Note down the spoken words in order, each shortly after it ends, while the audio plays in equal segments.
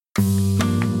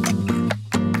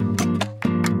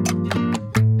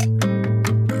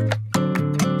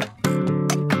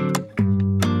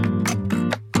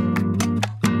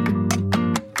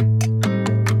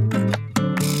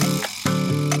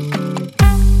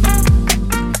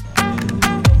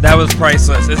was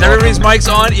priceless. Is everybody's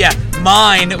mics on? Yeah.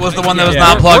 Mine was the one that was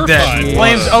not plugged in.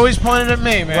 Flames always pointed at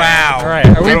me, man. Wow. All right.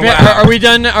 Are we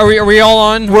done? Are we all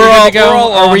on? We're all good to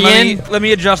go? on. Are we in? Let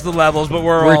me adjust the levels, but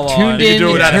we're all tuned on. in. You can do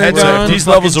it without a turned headset. on. If these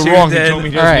levels are wrong, he told me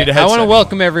he All doesn't right. need a I headset. want to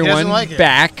welcome everyone like it.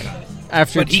 back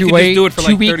after But he can just do it for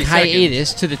like 30 two-week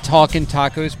hiatus to the Talkin'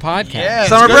 Tacos podcast. Yeah,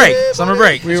 Summer it's break. good. Summer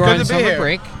break. We were good on to be summer here.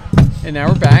 break, and now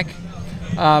we're back.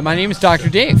 My name is Dr.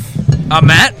 Dave, I'm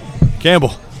Matt.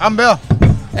 Campbell. I'm Bill.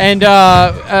 and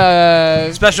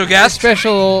Special guest.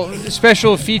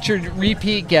 special featured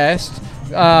repeat guest,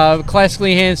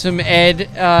 classically handsome Ed,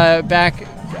 back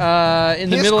in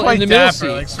the middle seat.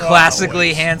 Like, so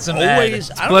Classically handsome Ed.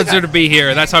 Pleasure to be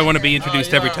here. That's how I want to be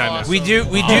introduced every time. We do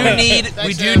need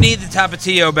the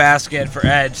Tapatio basket for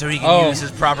Ed so he can use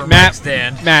his proper mic Matt,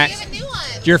 stand. Matt,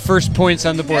 your first points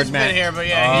on the board, He's Matt. been here, but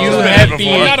yeah, You he's have been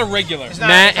been. not a regular.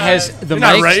 Matt has the You're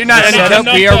not mic right. You're not any set up.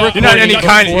 kind. We are recording You're not any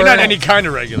kind. before- You're not any kind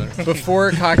of regular. before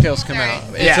cocktails come out.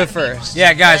 It's Yeah. a first.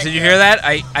 Yeah, guys, did you hear that?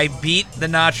 I beat the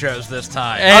nachos this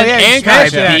time. And, yeah, you and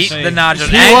smashed I it, beat actually. the nachos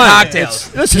He and won. cocktails.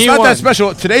 Listen, He it's not won. that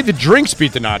special. Today the drinks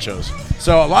beat the nachos.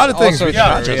 So a lot of things Also beat the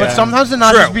true, nachos. yeah. But sometimes the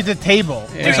nachos True. beat the table.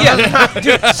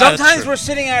 Dude, sometimes we're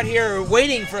sitting out here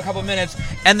waiting for a couple minutes,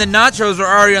 and the nachos are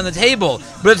already on the table.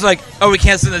 But it's like, oh, we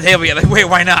can't sit at the table yet. Like, wait,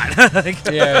 why not? Like, It's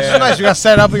nice. We got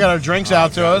set up. We got our drinks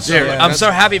out to us. dude, Yeah, I'm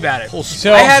so happy about it.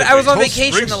 So I was on Whole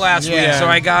vacation springs. the last week, Yeah. so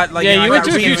I got like yeah, I you went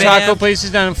got to a few revamped. taco places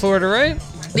down in Florida, right?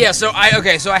 Yeah, so I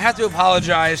have to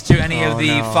apologize to any of the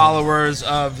no. followers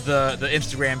of the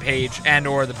Instagram page and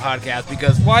or the podcast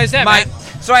because Why is that, Matt?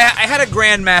 So I had a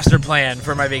grand master plan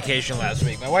for my vacation last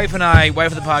week. My wife and I,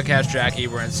 wife of the podcast Jackie,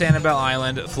 were in Sanibel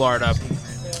Island, Florida,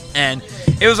 and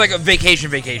it was like a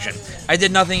vacation. I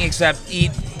did nothing except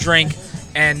eat, drink,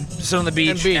 and sit on the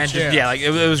beach beach, just, yeah. like it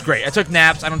was great. I took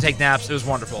naps. I don't take naps. It was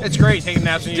wonderful. It's great taking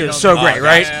naps. And you Dude, don't so take great, naps.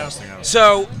 right? Yeah, I was thinking of it.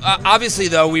 So obviously,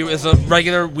 though, it was a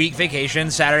regular week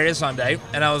vacation, Saturday to Sunday,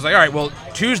 and I was like, all right, well,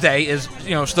 Tuesday is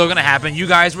still going to happen. You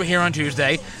guys were here on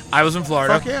Tuesday. I was in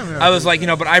Florida. Fuck yeah, man. I was like,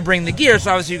 but I bring the gear,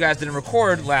 so obviously you guys didn't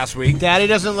record last week. Daddy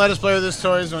doesn't let us play with his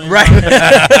toys when he's Right.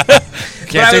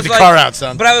 Can't take the car out,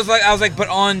 son. But I was like, but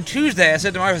on Tuesday, I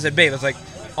said to my wife, I said, babe, I was like,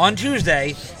 on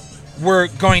Tuesday, we're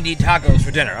going to eat tacos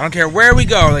for dinner. I don't care where we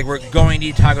go, like we're going to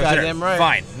eat tacos for dinner. Goddamn right.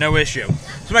 Fine, no issue.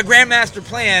 So my grandmaster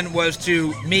plan was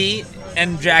to me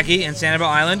and Jackie in Sanibel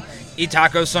Island eat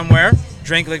tacos somewhere,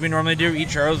 drink like we normally do, eat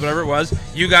churros, whatever it was.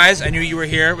 You guys, I knew you were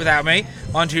here without me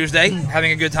on Tuesday,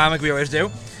 having a good time like we always do.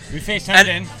 We FaceTimed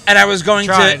in. And I was going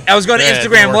Tried. to Yeah, it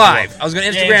didn't Instagram work Live. well. I was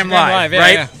going to Yeah, Instagram, Instagram Live, Live, yeah,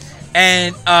 right? yeah.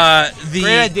 And the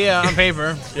great idea on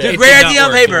paper. Dude, It great did not idea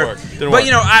on work, didn't paper. work, didn't But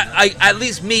work. I at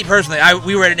least me personally,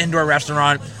 we were at an indoor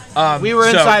restaurant. We were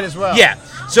inside as well. Yeah.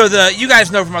 So you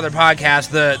guys know from other podcasts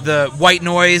the white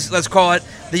noise, let's call it,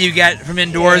 that you get from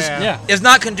indoors Yeah. is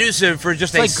not conducive for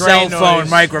just a like cell gray phone noise.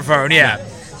 microphone. Yeah.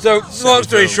 So long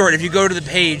story short, if you go to the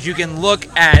page, you can look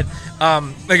at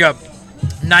like a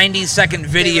 90-second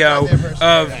video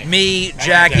of me,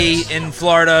 Jackie in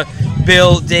Florida,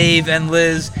 Bill, Dave, and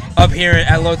Liz up here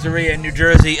at Loteria in New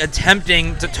Jersey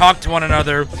attempting to talk to one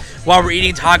another while we're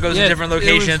eating tacos Yeah, in different it was-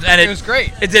 locations. And it was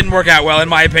great. It didn't work out well, in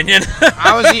my opinion.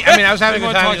 I was having a good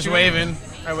Everyone time talked just to you. waving.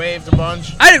 I waved a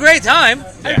bunch. I had a great time.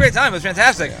 It was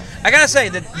fantastic. I gotta say,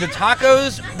 the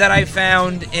tacos that I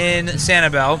found in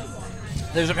Sanibel,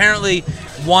 there's apparently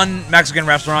one Mexican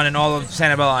restaurant in all of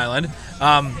Sanibel Island,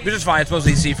 which is fine. It's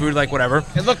mostly seafood, like whatever.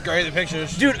 It looked great, the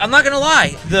pictures. Dude, I'm not gonna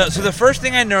lie. So the first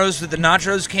thing I noticed that the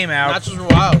nachos came out. Nachos were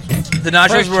wild. The nachos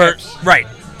Fresh were chips. right,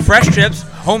 fresh chips,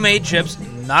 homemade chips.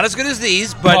 Not as good as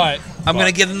these, but I'm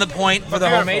gonna give them the point for the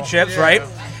careful. homemade chips, Yeah. right?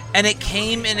 And it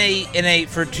came in a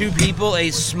for two people a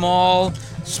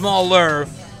smaller,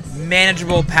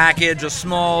 manageable package, a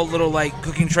small little like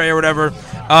cooking tray or whatever.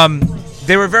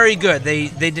 They were very good. They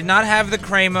did not have the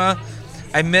crema.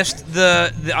 I missed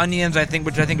the onions,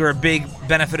 which I think are a big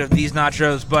benefit of these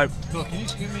nachos. But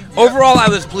overall, I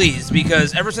was pleased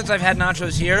because ever since I've had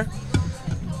nachos here,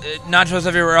 nachos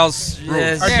everywhere else Are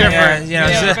different.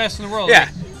 They're the best in the world. Yeah.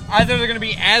 Either they're going to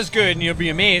be as good, and you'll be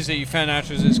amazed that you found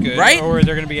nachos as good, Right? or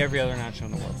they're going to be every other nacho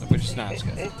in the world, which is not as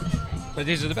good. But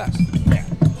these are the best.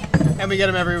 And we get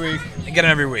them every week. I get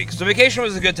them every week. So vacation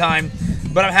was a good time,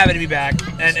 but I'm happy to be back.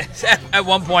 And at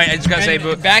one point, I just gotta say,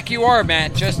 And back you are,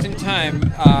 Matt, just in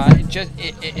time.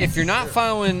 If you're not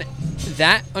following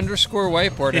that _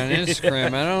 whiteboard on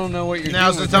Instagram, I don't know what you're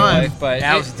Now's doing the with your time. life, but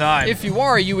Now's the time. If you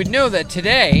are, you would know that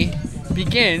today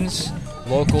begins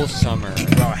local summer.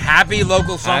 happy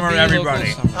local summer, Happy everybody.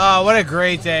 local summer. Oh, what a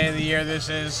great day of the year this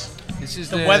is. This is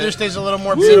The weather stays a little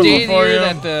more It's the beautiful day of the for year you.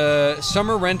 that the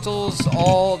summer rentals,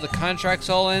 all the contracts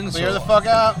all end. Clear So the fuck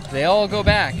out. they all go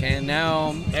back, and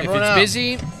now if Everyone it's out.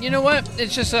 busy, you know what?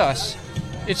 It's just us.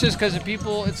 It's just because of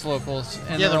people. It's locals.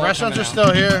 And Yeah, they're the all restaurants are coming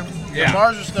out. still here. Yeah. The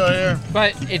bars are still here.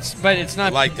 But it's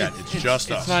not I like that. It's just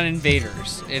It's us. not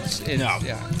invaders. It's No.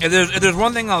 yeah. If there's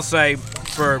one thing I'll say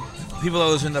for people that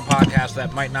listen to the podcast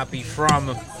that might not be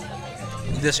from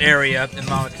this area in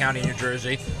Monmouth County, New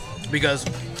Jersey, because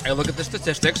I look at the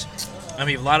statistics. I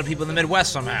mean, a lot of people in the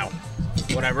Midwest somehow.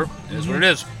 Whatever, it is what it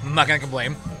is. I'm not gonna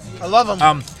complain. I love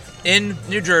them. In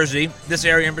New Jersey, this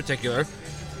area in particular,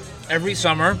 every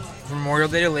summer, from Memorial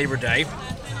Day to Labor Day,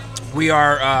 we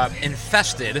are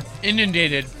infested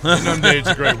Inundated. Inundate's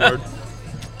a great word.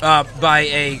 by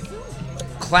a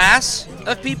class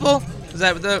of people. Is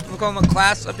that what we call them? A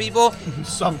class of people?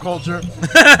 Subculture.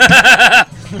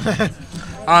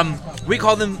 We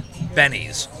call them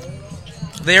bennies.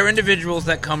 They are individuals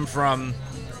that come from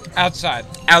Outside.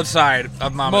 outside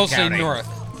of Monmouth Mostly County. north.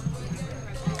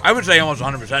 I would say almost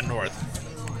 100% north.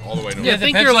 All the way to Yeah, I the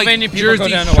think you're like Pennsylvania people go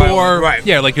Jersey down to Wyoming. Shore, Right.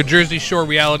 Yeah, like a Jersey Shore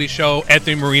reality show,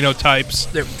 Anthony Marino types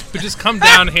They're- who just come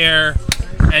down here,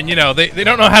 and they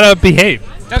don't know how to behave.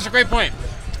 That's a great point.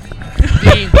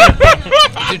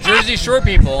 The Jersey Shore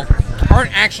people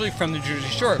aren't actually from the Jersey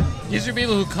Shore. These are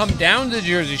people who come down to the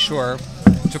Jersey Shore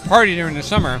to party during the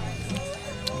summer.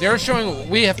 They're showing what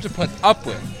we have to put up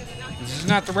with. This is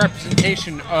not the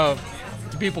representation of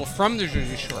the people from the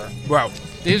Jersey Shore. Well,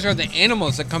 These are the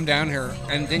animals that come down here,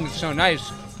 and things are so nice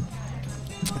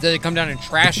that they come down and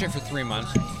trash it for 3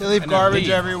 months. They leave And then garbage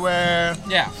leave. everywhere.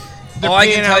 Yeah. all I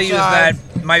can peeing tell you is outside.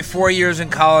 that my 4 years in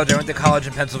college, I went to college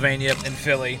in Pennsylvania, in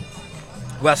Philly,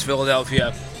 West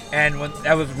Philadelphia. And when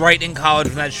I was right in college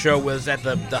when that show was at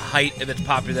the height of its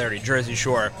popularity, Jersey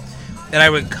Shore. And I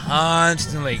would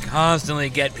constantly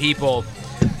get people,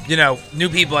 new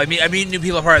people. I meet new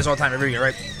people at parties all the time, every year,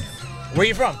 right? Where are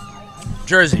you from?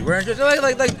 Jersey. We're in Jersey,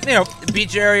 like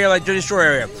beach area, like Jersey Shore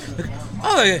area. Like,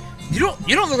 oh, you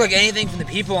don't look like anything from the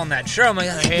people on that show. I'm like,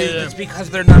 hate it. it's because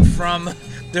they're not from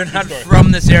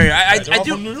this area. I They're all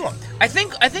do. from New York. I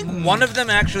think one of them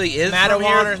actually is from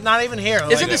Mattawan here. is not even here.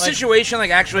 Isn't the situation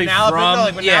like actually Manalapan? from? No,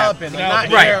 like Yeah, Manalapan. Like,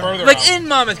 not right. here. Further Like out. in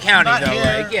Monmouth County, Not though. here.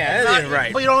 Like, yeah, Not-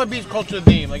 right. But you don't have beach culture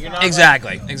theme. Like you're not.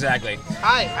 Exactly. Like,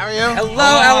 hi, how are you? Hello,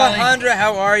 Alejandra.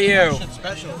 How are you? Shit,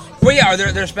 specials. Well, yeah. Are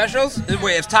there specials?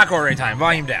 Wait, it's taco array time.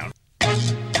 Volume down.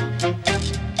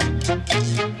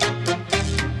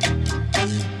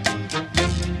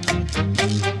 He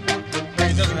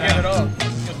doesn't get it all.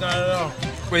 Just not at all.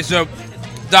 Wait, so,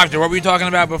 Doctor, what were you talking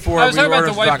about before? I was we talking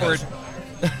about the ordered whiteboard.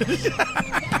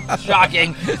 tacos?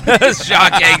 Shocking.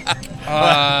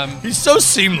 Shocking. He's so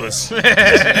seamless.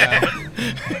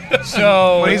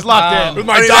 So When he's locked in. With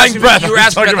my You dying breath, were I was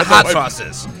asking talking about the hot white-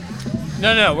 sauces.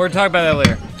 No, we're talking about that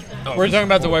later. We're talking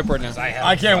about the whiteboard now.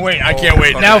 I can't wait. I can't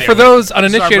wait. Now, for those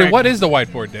uninitiated, break. what is the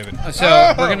whiteboard, David?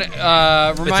 So we're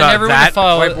gonna remind everyone that to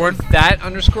follow whiteboard?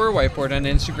 that_whiteboard on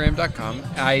Instagram.com.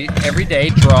 I every day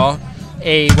draw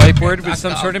a whiteboard with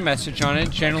some sort of message on it,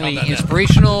 generally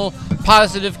inspirational,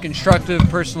 positive, constructive,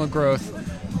 personal growth.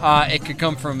 It could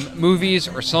come from movies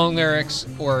or song lyrics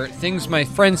or things my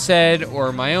friends said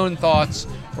or my own thoughts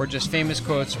or just famous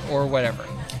quotes or whatever.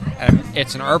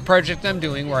 It's an art project I'm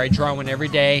doing where I draw one every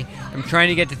day. I'm trying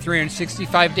to get to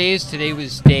 365 days. Today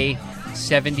was day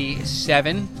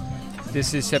 77.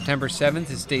 This is September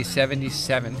 7th. It's day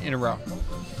 77 in a row.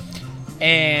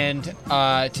 And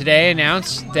today I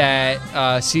announced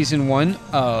that season 1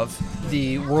 of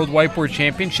the World Whiteboard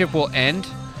Championship will end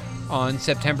on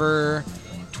September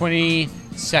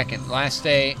 22nd. Last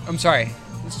day. I'm sorry.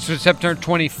 So September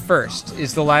 21st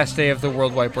is the last day of the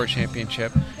World Whiteboard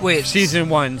Championship. Wait, Season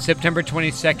 1. September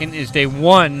 22nd is day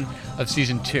 1 of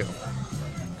season 2.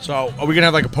 So, are we gonna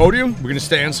have like a podium? We're gonna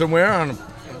stand somewhere on.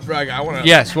 I want to.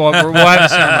 Yes, well, we'll have a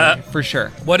ceremony for sure.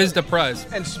 What is the prize?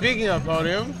 And speaking of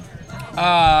podium,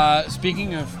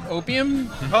 Speaking of opium,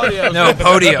 podium. No,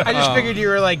 podium. I just figured you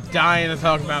were like dying to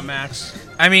talk about Max.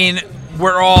 I mean,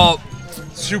 we're all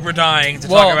super dying to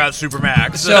Well, talk about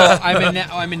Supermax. so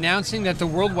I'm announcing that the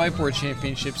World Whiteboard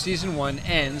Championship Season 1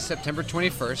 ends September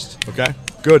 21st, Okay.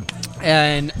 Good.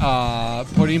 and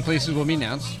podium places will be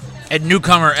announced. and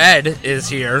newcomer Ed is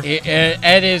here,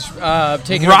 Ed is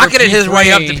taking rocketed over his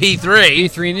way up to P3. P3.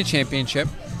 P3 in the championship.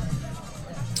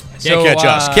 Can't catch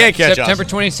us. Can't catch us. September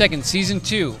 22nd, Season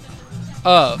 2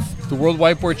 of the World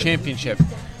Whiteboard Championship,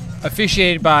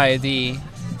 officiated by the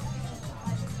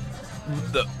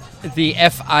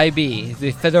FIB,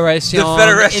 the Fédération The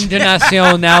Fédération.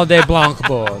 Internationale de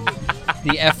Blancboard,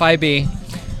 the FIB.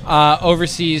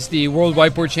 oversees the World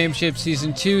Whiteboard Championship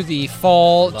Season 2, the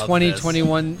Fall Love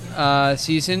 2021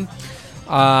 season,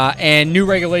 and new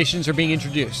regulations are being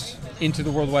introduced into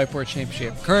the World Whiteboard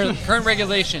Championship. Current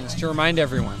regulations, to remind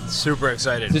everyone, Super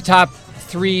excited. the top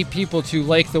 3 people to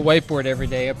like the whiteboard every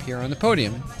day appear on the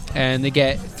podium, and they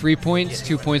get 3 points,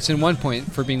 2 points, and 1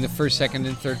 point for being the first, second,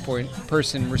 and third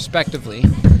person, respectively,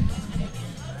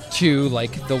 to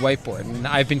like the whiteboard. And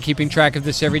I've been keeping track of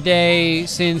this every day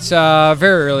since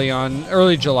very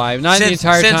early July. Not the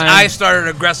entire since time. I started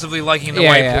aggressively liking the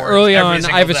whiteboard. Yeah, early every on.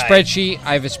 single I have a day. spreadsheet.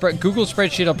 I have a Google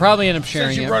spreadsheet. I'll probably end up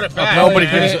sharing you it. brought it back. I'll Nobody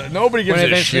probably gives put it- nobody gives when I a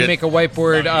eventually shit. make a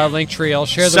whiteboard link tree, I'll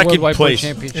share the Second World Whiteboard place.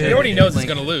 Championship. He already knows he's link.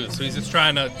 going to lose, so he's just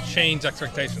trying to change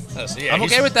expectations. I'm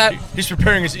okay with that. He's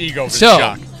preparing his ego for the So,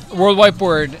 shock. World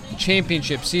Whiteboard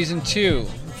Championship Season 2,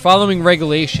 following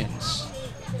regulations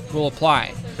will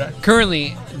apply. Okay.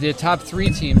 Currently, the top 3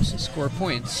 teams score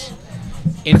points.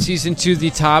 In Season 2, the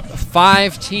top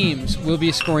 5 teams will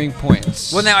be scoring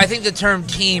points. Well, now I think the term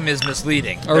team is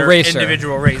misleading. or They're racer.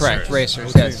 individual racers. Correct,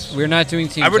 racers, yes. We're not doing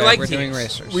teams, I would yet, like we're doing teams.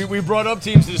 racers. We brought up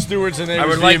teams to the stewards and they I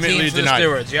was would like vehemently teams to the denied.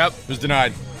 stewards. Yep. It was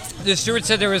denied. The steward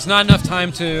said there was not enough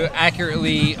time to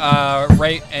accurately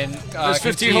write and There's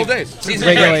 15 whole days. Season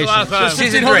regulations. Last time. There's 15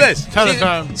 Season whole 3. days. Ton of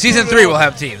time. Season 3 will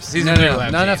have teams. Season 3 will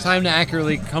have not teams. enough time to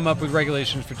accurately come up with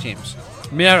regulations for teams.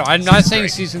 I mean, no, I'm not saying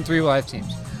great. Season 3 will have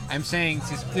teams. I'm saying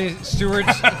the stewards,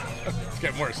 It's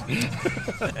getting worse.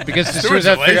 because the Stewards stewards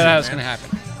have are figured out how lazy, it's going to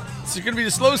happen. It's going to be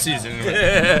the slow season.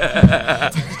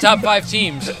 The top 5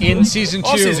 teams in Season 2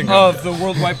 All season good. of the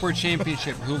World Whiteboard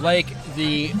Championship who like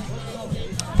the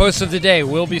post of the day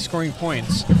will be scoring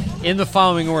points in the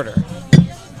following order.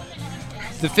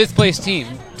 The 5th place team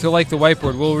to like the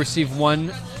whiteboard will receive 1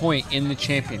 point in the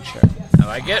championship. I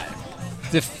like it.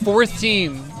 The 4th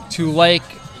team to like,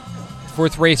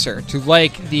 4th racer to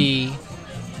like the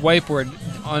whiteboard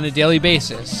on a daily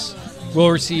basis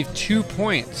will receive 2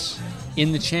 points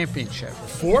in the championship.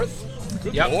 Fourth?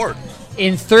 Good Yep. Lord.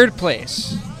 In 3rd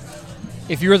place,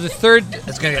 if you're the 3rd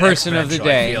It's gonna get person of the exponential, I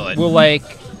day feel it. will like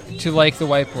to like the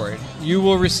whiteboard, you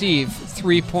will receive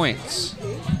 3 points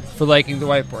for liking the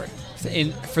whiteboard.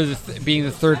 Being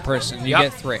the 3rd person, you Yep.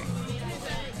 get 3.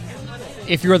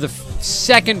 If you're the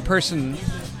 2nd person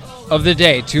of the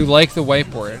day to like the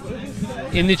whiteboard,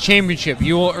 in the championship,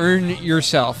 you will earn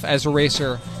yourself as a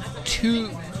racer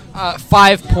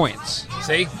 5 points.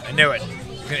 See? I knew it.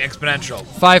 Exponential.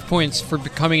 5 points for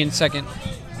coming in 2nd.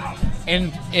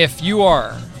 And if you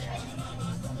are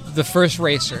the 1st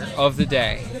racer of the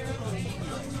day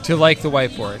to like the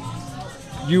whiteboard,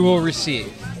 you will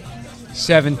receive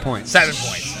 7 points. 7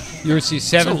 points. You receive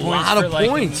 7 That's a points. lot for of liking-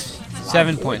 points.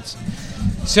 7 points.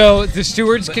 So the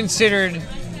stewards considered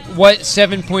what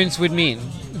 7 points would mean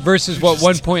versus what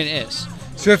 1 point is.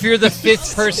 So if you're the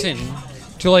 5th person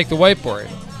to like the whiteboard,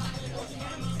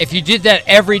 if you did that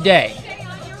every day,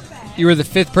 you were the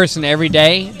 5th person every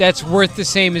day, that's worth the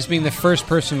same as being the 1st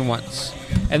person once.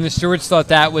 And the stewards thought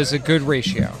that was a good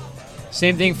ratio.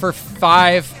 Same thing for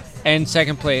 5 and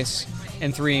 2nd place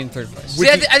and 3 and 3rd place. See,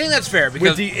 I think that's fair because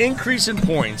With the increase in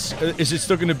points, is it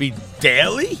still going to be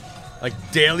daily? Like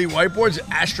daily whiteboards,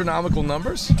 astronomical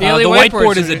numbers? Daily the whiteboard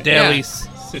whiteboards is are- a daily yeah.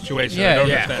 situation. Yeah, I don't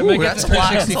yeah. understand. Ooh, Ooh, get that's, to a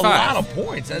lot, that's a 365. lot of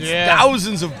points. That's Yeah.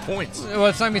 thousands of points. Well,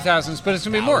 it's not gonna be thousands, but it's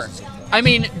gonna be more. I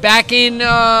mean, back in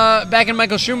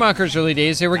Michael Schumacher's early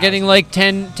days, they were getting like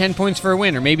 10 points for a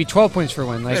win, or maybe 12 points for a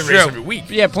win. Like, They race every week.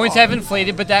 yeah, points have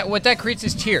inflated, but what that creates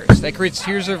is tiers. That creates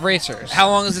tiers of racers how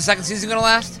long is the 2nd season going to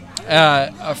last?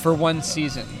 for one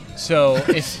season. So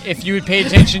if you would pay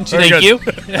attention to Very the,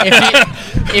 good.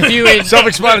 if you would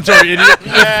Self-explanatory, idiot.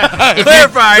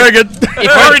 Clarify. Very good. if you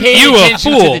Aren't paid you a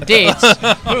attention fool? to the dates,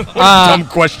 Dumb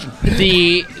question.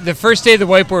 the first day of the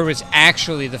whiteboard was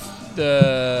actually the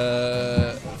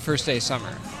first day of summer.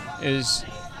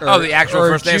 The actual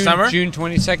first day of summer? June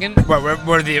 22nd.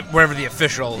 Wherever the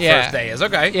official Yeah. first day is.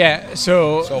 Okay. Yeah,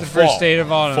 so the fall. first day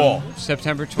of autumn, Fall.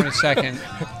 September 22nd,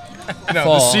 No, the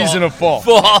Fall. season of fall.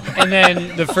 Fall. and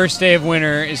then the first day of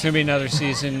winter is going to be another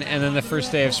season, and then the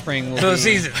first day of spring will So be the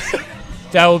season.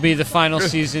 that will be the final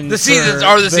season. The for seasons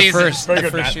are the seasons. First, Very the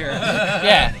good, first Matt. year.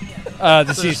 Yeah,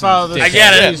 the season. Follow the I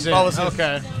get it. season. Follow the-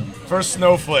 Okay. First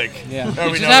snowflake. Yeah, There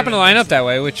it we just know happened to it. line up that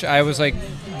way, which I was like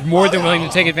more than willing to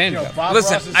take advantage Yo, of. Bob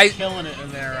Listen, Ross is I- killing it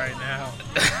in there right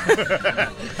now.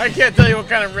 I can't tell you what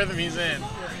kind of rhythm he's in.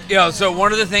 So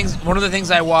one of the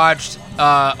things I watched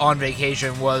on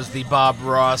vacation was the Bob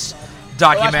Ross Last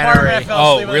part of it, I documentary. fell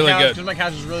Oh, asleep on the really couch good. because my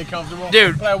couch is really comfortable.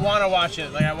 Dude. But I want to watch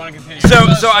it. Like, I want to continue. So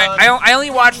The so sun- I only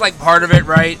watched like part of it,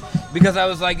 right? Because I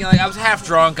was like, I was half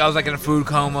drunk. I was like in a food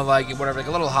coma, like whatever, like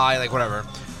a little high, like whatever.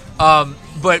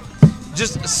 But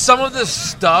just some of the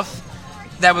stuff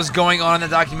that was going on in the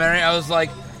documentary, I was like,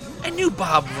 I knew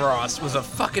Bob Ross was a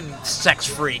fucking sex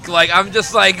freak. Like, I'm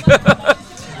just like,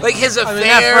 like his affairs,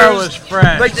 that bro was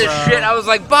fresh, like the bro. shit. I was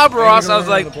like, Bob Ross. I was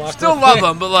like, still love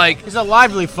him, but like, He's a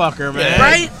lively fucker, man.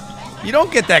 right? You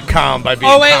don't get that calm by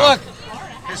being Oh wait, calm. look.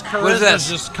 His What is charisma's this?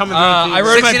 just coming I through.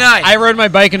 rode 69. I rode my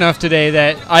bike enough today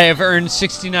that I have earned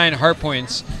 69 heart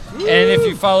points. And if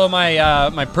you follow my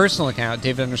my personal account,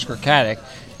 David_Caddick,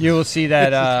 you will see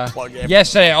that Plug in.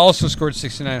 yesterday I also scored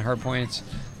 69 heart points.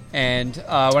 And when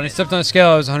I stepped on the scale,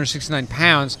 I was 169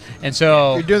 pounds. And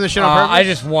so You're doing this shit on purpose? I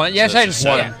just won. Yes, I just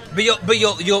won. Yeah. But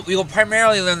you'll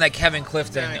primarily learn that Kevin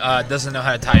Clifton doesn't know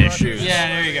how to tie his shoes. Yeah,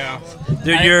 there you go.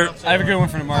 Dude, I have a good one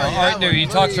for tomorrow. All right, dude, you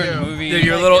talked during the movie. Dude,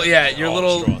 your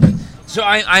little. So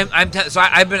I've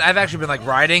actually been like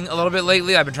riding a little bit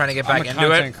lately. I've been trying to get back I'm a into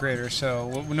content it. creator,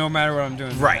 so no matter what I'm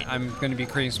doing, Right. I'm going to be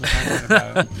creating some content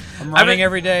about it. I'm running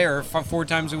every day or 4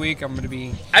 times a week. I'm going to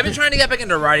be. I've been trying to get back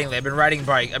into riding lately. I've been riding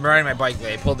bike. I've been riding my bike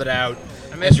lately. I pulled it out.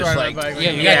 I miss just riding my bike.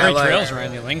 Yeah, you Yeah, got great like- trails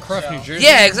around you, Lincroft, New Jersey.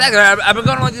 Yeah, exactly. I've been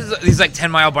going on like these like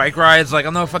 10-mile bike rides. Like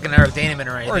I'm no fucking Eric Daneman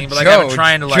or anything, but like I've been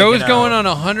trying to like. Joe's you know, going on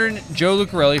 100. Joe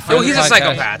Lucarelli. Oh, he's a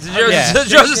psychopath. Joe's,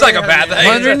 Joe's a psychopath.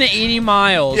 180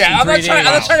 miles. Yeah, in I'm not 3 trying. days.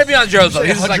 I'm not trying to be on Joe's level.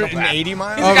 He's a psychopath. 180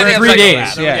 miles? He's a goddamn 3 days,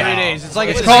 psychopath. yeah. 3 days. It's like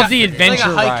It's a called hi- the it's adventure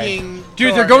like a ride. hiking Dude,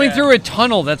 tour, they're going yeah. through a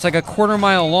tunnel that's like a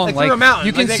quarter-mile long. Like through a mountain.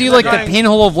 You can Like see they're like the going-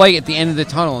 pinhole of light at the end of the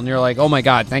tunnel, and you're like, oh my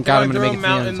god, thank God I'm Going going to through make it a to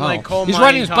the end of the mountain, like, tunnel. coal He's mining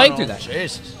riding his bike tunnel. through that.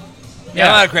 Jesus. Yeah,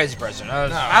 I'm not a crazy person.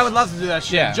 I would love to do that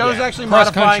shit. Yeah. Joe's Yeah. actually Cross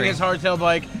modifying country. his hardtail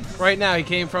bike right now. He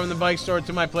came from the bike store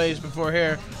to my place before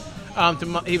here.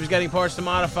 He was getting parts to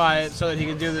modify it so that he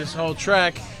could do this whole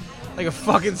trek like a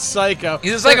fucking psycho.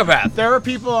 He's a psychopath. There are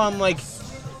people on like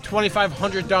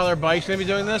 $2,500 bikes going to be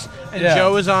doing this, and Yeah.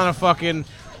 Joe is on a fucking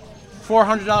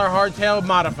 $400 hardtail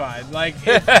modified. Like it's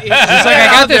It's like, I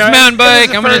got this mountain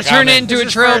bike. I'm going to turn it into a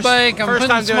trail first- bike. I'm first putting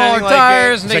time doing smaller anything like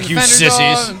tires it. and It's like taking you fenders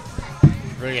sissies.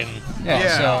 off. Friggin' Yeah,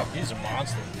 Yeah. so he's a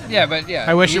monster. yeah, but yeah.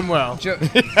 I wish him well. Joe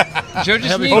just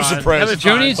He'll be needs. fine. surprised. He'll be Joe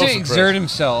fine. needs to Post exert surprise.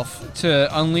 himself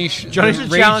to unleash Joe needs the to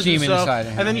rage challenge demon himself, inside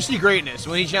of him. and then you see greatness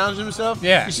when he challenges himself.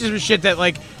 Yeah. you see some shit that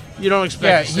like you don't yeah,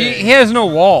 expect. to see. he has no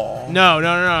wall. No.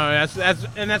 That's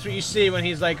what you see when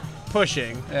he's like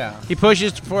pushing. Yeah. He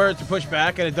pushes for it to push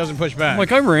back, and it doesn't push back.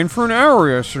 Like, I ran for an hour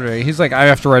yesterday. He's like, I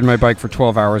have to ride my bike for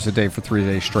 12 hours a day for 3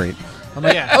 days straight. I'm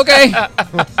like, Yeah. okay.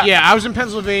 yeah, I was in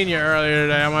Pennsylvania earlier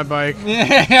today on my bike.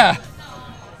 Yeah.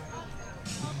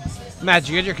 Matt, did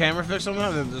you get your camera fixed on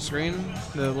that? The screen?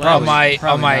 The lens?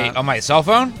 Probably not. on my cell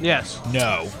phone. Yes.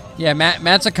 No. Yeah,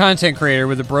 Matt's a content creator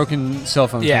with a broken cell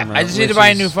phone Yeah, camera. I just need to which buy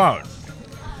a is- new phone.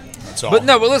 That's all. But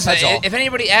listen. That's all. If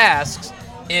anybody asks,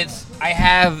 I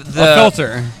have the A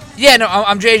filter. Yeah, no,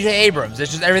 I'm J.J. Abrams.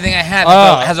 It's just everything I have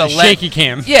has a lens. shaky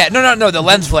cam. Yeah, no, the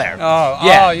lens flare.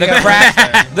 Oh, you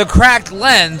got the cracked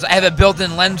lens. I have a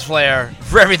built-in lens flare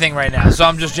for everything right now, so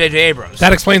I'm just J.J. Abrams.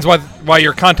 That explains why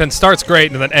your content starts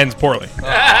great and then ends poorly.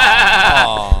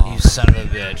 You son of a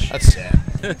bitch. That's sad.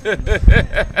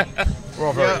 We're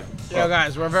all very. Yeah,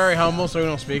 guys, we're very humble, so we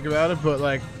don't speak about it. But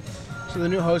like, so the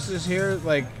new hostess here,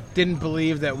 like, didn't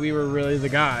believe that we were really the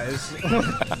guys.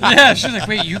 Yeah, she's like,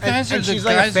 wait, you guys and are the she's guys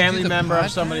like a who do family the member of podcast?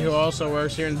 somebody who also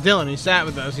works here. And Dylan, he sat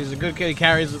with us. He's a good kid. He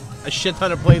carries a shit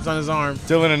ton of plates on his arm.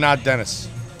 Dylan and not Dennis.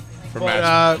 For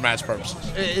But, Matt's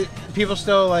purposes. People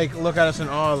still like look at us in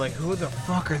awe, like, who the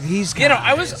fuck are these guys? You know,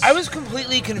 I was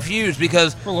completely confused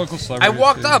because For local I celebrities.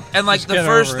 walked too. up and like Just the get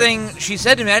first over it. thing she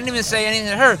said to me, I didn't even say anything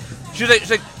to her. She was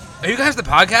like, "Are you guys the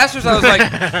podcasters?" I was like,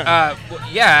 well,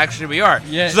 "Yeah, actually, we are."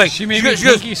 Yeah, she's like, she made me goes-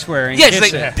 goes- pinky swear and Yeah, she's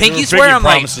kiss like, it. "Pinky Pinky swear." I'm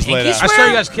like, promises laid "Pinky out. I swear." saw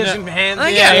you guys kissing hands.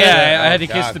 Yeah, I had to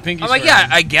God. kiss the pinky I'm like, swear. "Yeah,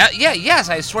 I get, yes,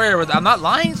 I swear. I'm not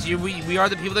lying to you. We are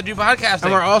the people that do podcasting."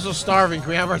 And we're also starving. Can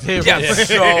we have our table? yeah,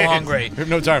 so hungry. We have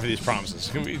no time for these promises.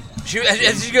 Can we?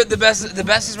 And she goes, the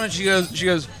best is when she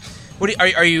goes. What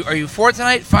are you 4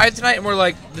 tonight, 5 tonight? And we're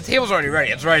like, the table's already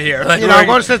ready. It's right here. Like, You know, we're-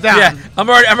 go to sit down. Yeah, I'm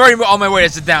already on my way to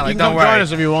sit down. You Like, can don't come worry. join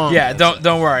us if you want. Yeah,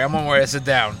 don't worry. I'm on my way to sit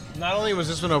down. Not only was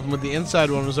this one open, but the inside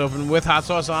one was open with hot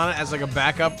sauce on it as like a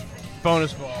backup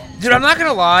bonus ball. Dude, I'm not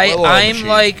gonna lie. Little I'm machine.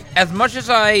 like, as much as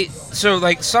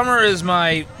summer is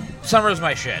my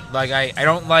shit. Like I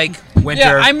don't like winter.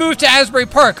 Yeah, I moved to Asbury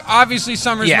Park. Obviously,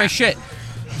 summer's Yeah. my shit.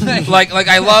 like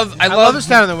I love I love this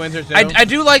town in the winter too. I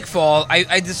do like fall.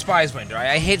 I despise winter.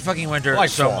 I hate fucking winter like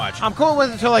so fall. much. I'm cool with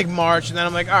it until like March, and then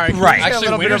I'm like, all right, Right. can we just get a Actually,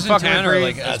 little bit of winters in fucking town are breeze?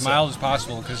 like as mild as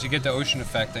possible because you get the ocean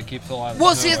effect that keeps a lot of the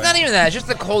Well, snow see, it's away. not even that. It's just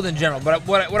the cold in general. But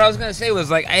what I was gonna say was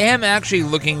like I am actually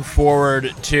looking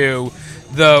forward to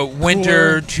the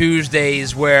winter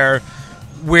Tuesdays where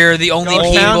we're the only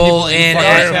Ghost people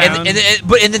Town?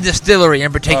 But in the distillery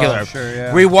in particular. Oh, sure,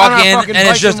 yeah. We walk On our in fucking and it's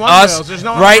bikes just and us, windmills. There's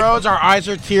no one on right? the roads. Our eyes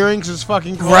are tearing because it's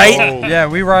fucking cold. Right? Yeah,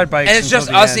 we ride bikes. And it's just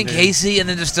until the us end, and dude. Casey in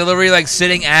the distillery, like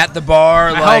sitting at the bar,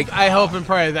 I hope and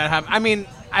pray that happens. I mean,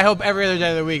 I hope every other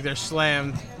day of the week they're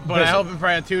slammed. But I hope and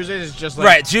pray on Tuesdays it's just like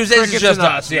right. Tuesdays is crickets just and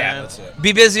us. Yeah. man. That's it.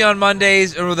 Be busy on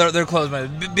Mondays, or they're closed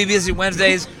Mondays. Be busy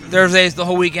Wednesdays, Thursdays, the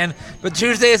whole weekend. But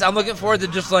Tuesdays, I'm looking forward to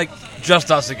just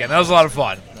us again. That was a lot of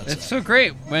fun. It's so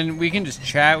great when we can just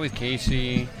chat with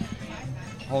Casey.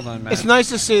 Hold on, Matt. It's nice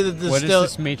to see that What is still.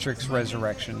 this Matrix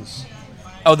Resurrections?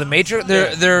 Oh, the Matrix.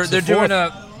 They're doing fourth.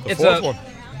 a. The It's fourth a. one.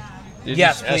 They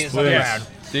Yes, just- please. please. Around.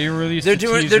 They released. They're a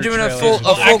doing teaser a trailer. full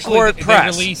Actually, court they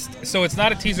press. released, so it's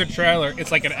not a teaser trailer.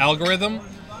 It's like an algorithm,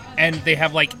 and they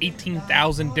have like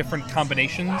 18,000 different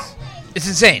combinations. It's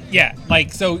insane. Yeah,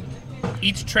 like so.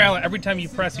 Each trailer, every time you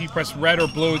press red or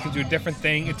blue, it gives you a different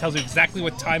thing. It tells you exactly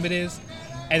what time it is,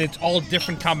 and it's all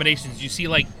different combinations. You see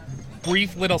like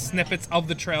brief little snippets of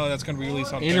the trailer that's going to be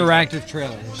released on Interactive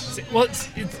trailers. Thursday. Well,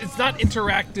 it's not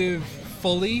interactive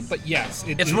fully, but yes,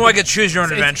 It's more like a choose your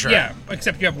own adventure. Yeah,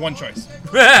 except you have one choice.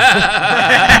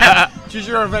 Choose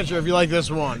your own adventure if you like this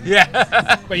one.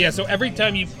 Yeah. But yeah, so every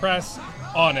time you press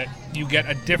on it, you get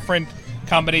a different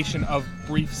combination of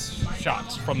brief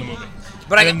shots from the movie.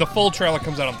 But And then the full trailer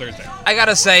comes out on Thursday. I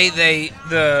gotta say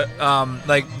the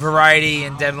Variety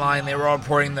and Deadline, they were all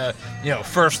reporting the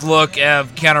first look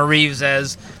of Keanu Reeves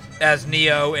as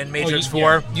Neo in Matrix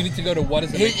 4. You need to go to what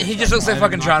is it? He just looks like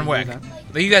fucking John Wick.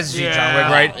 Like, you guys see Yeah. John Wick,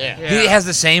 right? Yeah. He has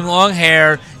the same long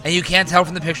hair, and you can't tell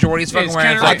from the picture what he's fucking it's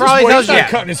wearing. kinda It's like, like- Probably Well, tells he's not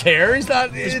you. cutting his hair. He's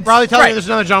not. It's Probably telling Right. you there's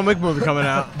another John Wick movie coming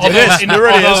out. Although, is. There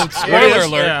it is. Spoiler There it is.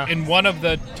 alert, Yeah. in one of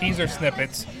the teaser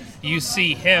snippets, you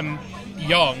see him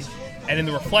young, and in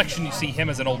the reflection, you see him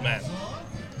as an old man.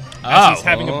 As he's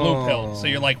having a blue pill. So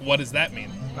you're like, what does that mean?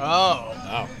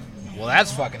 Oh. well,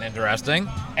 that's fucking interesting.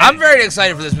 I'm very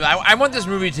excited for this movie. I want this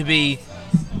movie to be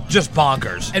just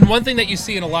bonkers. And one thing that you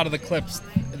see in a lot of the clips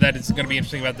that is going to be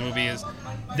interesting about the movie is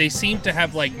they seem to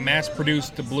have like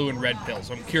mass-produced the blue and red pills.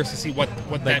 So I'm curious to see what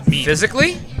that means.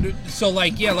 Physically? So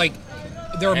like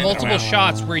there are multiple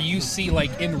shots where you see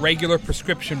like in regular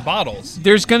prescription bottles.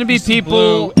 There's going to be you see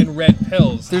blue and red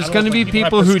pills. There's I don't going to know be if, like,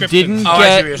 people have who prescriptions. didn't Oh, I see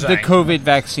what get you're the saying. COVID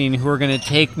vaccine who are going to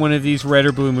take one of these red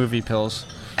or blue movie pills.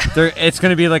 It's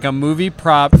going to be like a movie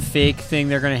prop fake thing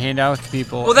they're going to hand out to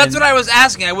people. Well, that's what I was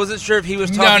asking. I wasn't sure if he was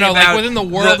talking No, about like within the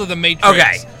world of the Matrix.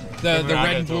 Okay. The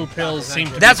red and blue pills seem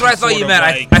to That's be what I some thought you sort meant.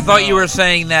 of, like, I thought you were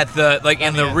saying that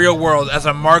in the real world, as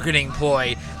a marketing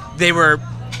ploy, they were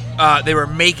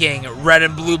making red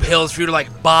and blue pills for you to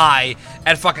like buy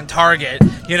at fucking Target.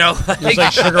 It's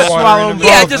like sugar water. Swallow in a them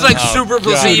yeah, both. just like Oh, super God.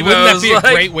 placebos. Wouldn't that be a like,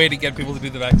 great way to get people to do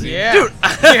the vaccine? Yeah. dude?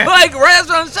 Like, that's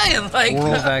what I'm saying. Like,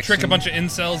 oral vaccine. Trick a bunch of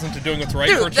incels into doing what's right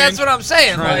for a dude, that's change. what I'm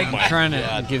saying. Trying, Like, trying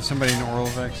to give somebody an oral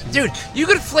vaccine. dude, you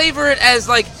could flavor it as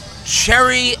like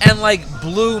cherry and like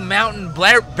blue mountain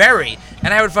berry,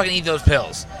 and I would fucking eat those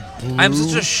pills. I'm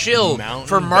such a shill Mountain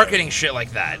for marketing shit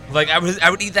like that. Like, I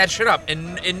would eat that shit up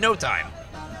in no time.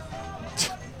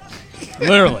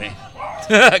 Literally.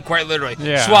 Quite literally.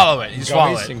 Yeah. Swallow it. You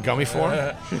swallow Gummies it. in gummy form.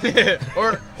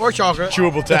 Or chocolate.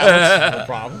 Chewable tablets. No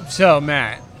problem. So,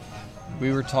 Matt,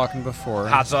 we were talking before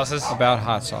Hot sauces. about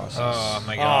hot sauces. Oh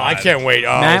my Oh, god. I can't wait.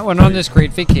 Oh, Matt went on this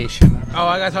great vacation. Oh,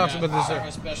 I got to talk about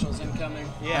this. specials incoming.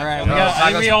 Yeah. All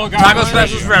right, Tacos, we all got taco one.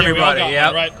 specials for Yeah, we all everybody. got Yeah.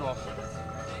 one, right?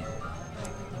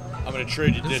 I'm gonna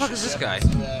trade you Who the fuck is dishes. this guy?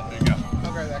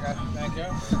 Okay, that guy.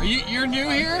 Thank you. You're new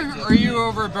here, or are you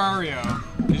over at Barrio?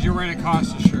 Because you're wearing a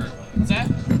Costa shirt. What's that?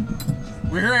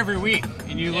 We're here every week,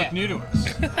 and you look Yeah. new to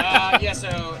us. Yeah,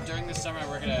 so during the summer I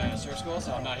work at a surf school,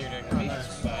 so I'm not here during the week.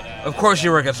 But, Of course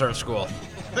you work at surf school.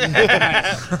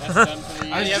 that's done for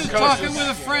the I was year. just talking with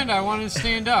a friend. I wanted to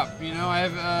stand up. You know,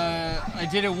 I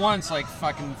did it once, like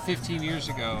fucking 15 years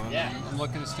ago. And Yeah. I'm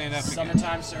looking to stand up again.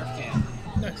 Summertime surf camp.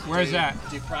 Where's Do- that?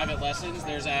 Do private lessons.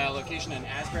 There's a location in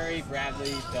Asbury,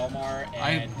 Bradley, Belmar,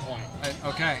 and Point.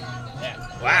 Okay. Yeah.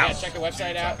 Wow. Yeah, check the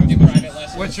website out. Do private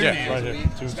lessons. What's your Yeah, name? right here.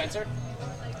 Tuesday. Spencer?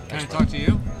 Can I talk to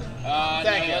you? No,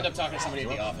 you end up talking to somebody at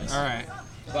the office. All right.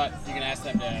 But you can ask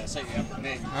them to set you up with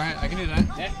me. All right. I can do that.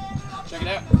 Yeah. Check it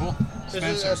out. Cool. This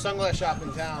is Spencer. a sunglass shop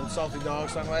in town, Salty Dog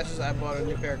sunglasses. I bought a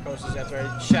new pair of Coastas after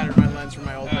I shattered my lens from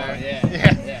my old Oh, pair.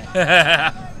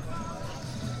 yeah.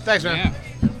 Thanks, man.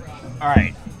 Yeah. All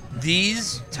right.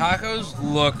 These tacos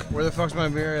look. Where the fuck's my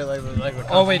beer? Like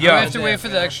Oh wait, do Yo. I have to wait for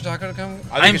the extra taco to come?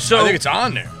 I think it's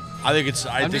on there. I think it's.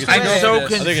 I think just it's. I'm Okay. so I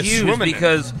think it's confused swimming in it.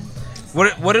 because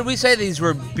what did we say? These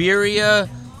were birria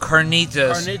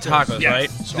carnitas tacos, Yes. right?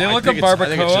 They I look think a I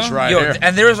think it's just barbacoa. right Yo, here.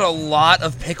 and there's a lot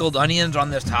of pickled onions on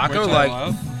this taco. Which I Like,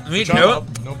 love. Me Shut too. up.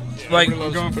 Nope. Like,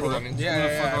 We're going for it.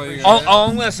 Yeah. all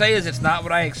I'm gonna say is it's not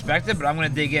what I expected, but I'm gonna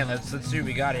dig in. Let's see what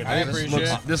we got here. I This appreciate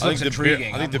it. looks I think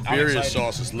intriguing. I think the I'm birria excited.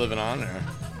 sauce is living on there.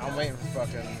 I'm waiting for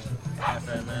fucking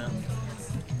cafe, man.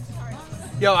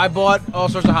 Yo, I bought all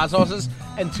sorts of hot sauces,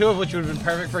 and 2 of which would have been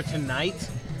perfect for tonight.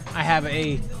 I have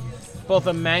both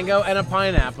a mango and a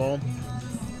pineapple,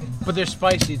 but they're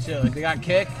spicy too. Like they got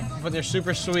kick, but they're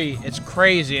super sweet. It's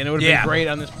crazy, and it would have Yeah. been great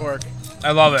on this pork.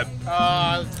 I love it.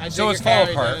 So it's fall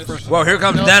apart. First Well, here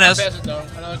comes Dennis.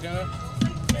 Another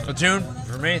A tune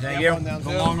for me. Thank you.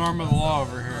 the long arm of the law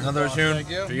over here. Another tune Thank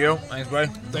you. for you. Thanks,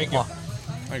 buddy. Thank you.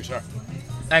 Thanks, sir.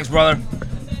 Thanks, brother.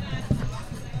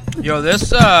 Yo, this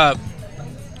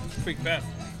Freak fan.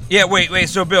 yeah. Wait.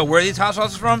 So, Bill, where are these hot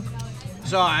sauces from?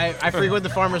 So I frequent the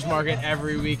farmer's market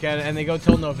every weekend, and they go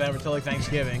till November, till like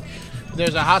Thanksgiving.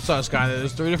 There's a hot sauce guy.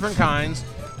 There's 3 different kinds.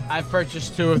 I've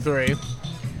purchased 2 or 3.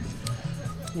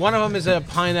 One of them is a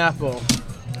pineapple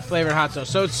flavored hot sauce.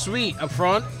 So it's sweet up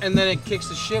front, and then it kicks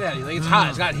the shit out of you. Like it's hot.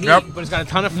 It's got heat, Yep. but it's got a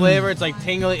ton of flavor. It's like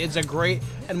tingly. It's a great.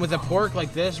 And with a pork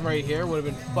like this right here, would have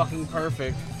been fucking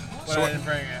perfect. But I didn't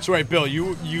bring it. So wait, Bill,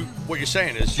 you what you're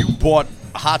saying is you bought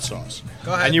hot sauce.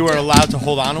 Go ahead. And you were allowed to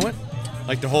hold on to it?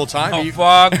 Like the whole time? Oh, You-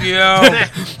 fuck you.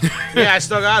 Yeah, I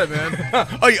still got it, man.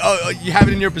 you have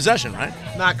it in your possession, right?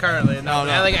 Not currently. No, Oh,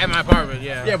 no. I like at my apartment.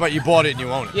 Yeah. Yeah, but you bought it and you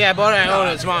own it. Yeah, I bought it. I own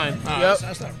it. It's mine. Yep.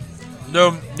 That's not-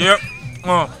 No, yep.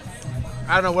 Oh,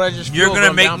 I don't know what I just. You're fueled, gonna but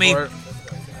I'm make down me- for it.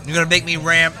 you're gonna make me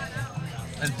ramp.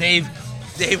 And Dave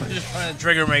was just trying to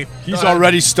trigger me. He's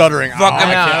already stuttering. Fuck Oh, him.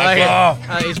 I Yeah, can't- I like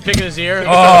Oh. it. He's picking his ear.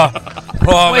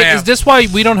 Oh Wait, man. is this why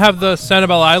we don't have the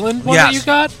Sanibel Island one that Yes. you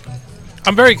got?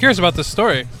 I'm very curious about this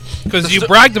story because you sto-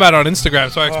 bragged about it on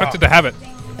Instagram, so I expected to have it.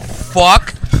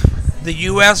 Fuck the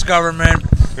U.S. government.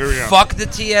 Here we go. Fuck the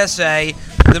TSA.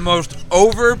 The most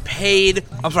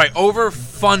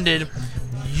overfunded,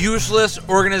 useless Oh,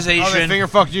 they organization. finger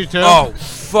fucked you too. Oh,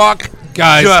 fuck.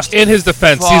 Guys, Just in his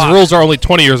defense, fuck. these rules are only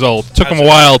 20 years old. Took him a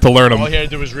while to learn All them. he had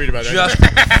to do was read about it. Just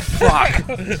fuck.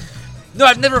 No,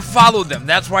 I've never followed them.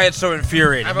 That's why it's so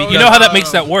infuriating. I've because You know how that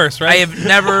makes that worse, I right? have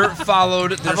never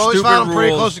followed their I've always stupid found them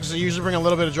pretty close rules. because I usually bring a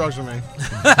little bit of drugs with me.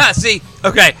 See,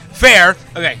 okay, fair.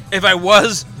 Okay, if I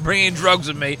was bringing drugs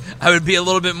with me, I would be a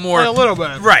little bit more. Like a little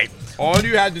bit. Right. All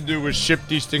you had to do was ship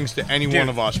these things to any one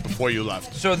of us before you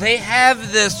left. So they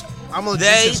have this. I'm a They-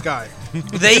 logistics guy.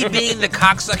 They, being the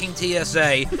cocksucking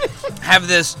TSA, have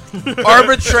this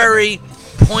arbitrary,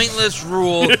 pointless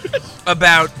rule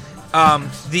about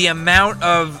the amount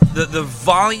of the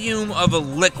volume of a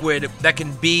liquid that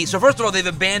can be. So first of all, they've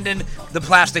abandoned the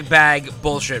plastic bag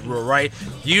bullshit rule, right?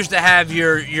 You used to have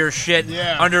your shit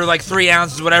Yeah. under like 3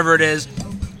 ounces, whatever it is.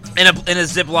 In a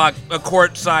Ziploc, a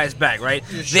quart-sized bag, right?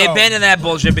 They show. abandoned that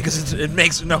bullshit because it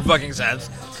makes no fucking sense.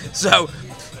 So,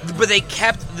 but they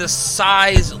kept the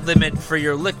size limit for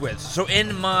your liquids. So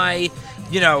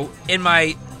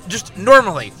just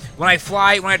normally, when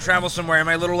I travel somewhere, in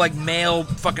my little like mail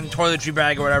fucking toiletry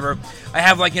bag or whatever, I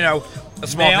have like, a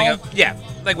small Mail? thing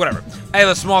of, like whatever. I have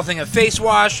a small thing of face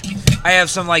wash. I have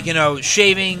some like,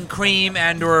 shaving cream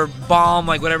and or balm,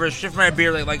 like whatever, shit for my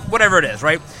beard, like whatever it is,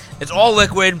 right? It's all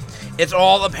liquid. It's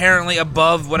all apparently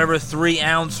above whatever 3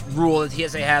 ounce rule the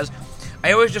TSA has.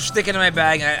 I always just stick it in my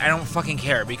bag. And I don't fucking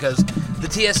care because the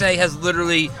TSA has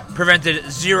literally prevented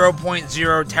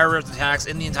 0.0 terrorist attacks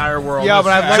in the entire world. Yeah,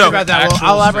 but I've learned So- about that. Well,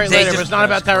 I'll elaborate They later, just- but it's not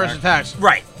about terrorist attacks.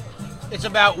 Right. It's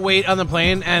about weight on the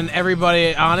plane and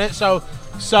everybody on it. So,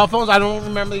 cell phones, I don't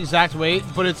remember the exact weight,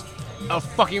 but it's a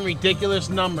fucking ridiculous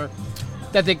number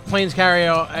that the planes carry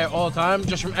all the time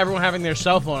just from everyone having their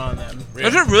cell phone on them.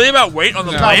 Is it really about weight on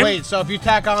the It's about plane? weight. So, if you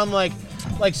tack on, like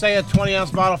say a 20-ounce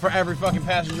bottle for every fucking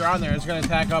passenger on there, it's going to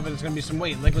tack up and it's going to be some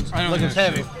weight. Liquid's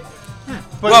heavy.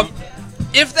 But Well,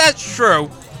 if that's true,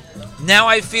 now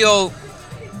I feel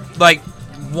like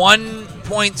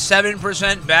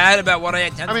 1.7% bad about what I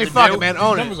attempted I mean, to fuck do. it, man.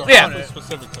 Own it. Yeah. Own it.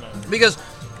 Specific tonight. Because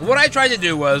what I tried to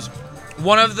do was,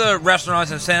 one of the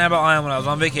restaurants in Sanibel Island when I was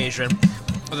on vacation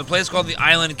was a place called the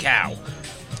Island Cow.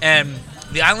 And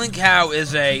the Island Cow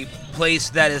is a place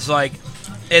that is like,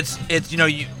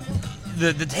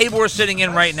 the table we're sitting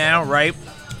in right now, right?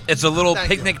 It's a little Thank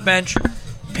picnic bench,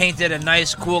 painted a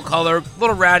nice, cool color, a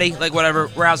little ratty, like whatever.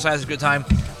 We're outside, it's a good time.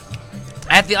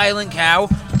 At the Island Cow,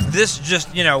 this just,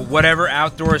 whatever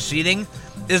outdoor seating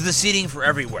is the seating for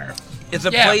everywhere. It's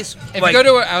a place If like, you go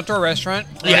to an outdoor restaurant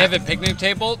and Yeah. they have a picnic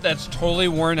table that's totally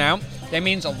worn out, that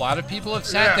means a lot of people have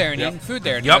sat there and eaten food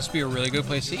there. And Yep. it must be a really good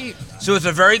place to eat. so it's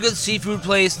a very good seafood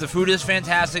place. The food is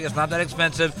fantastic. It's not that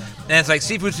expensive. And it's like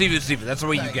seafood. That's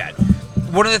what you get.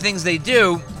 One of the things they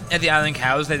do at the Island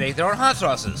Cow is they make their own hot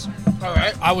sauces. All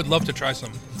right. I would love to try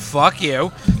some. Fuck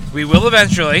you. We will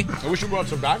eventually. I wish we brought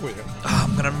some back with you. Oh,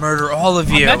 I'm gonna murder all of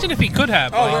you. Imagine if he could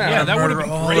have. Oh, yeah. that would have Murder been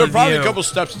all great. There are of probably you. a couple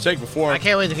steps to take before. I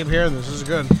can't wait to keep hearing this. This is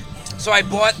good. So I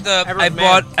bought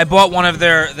Man. I bought one of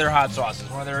their hot sauces,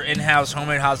 one of their in-house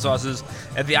homemade hot sauces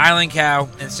at the Island Cow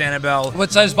in Sanibel.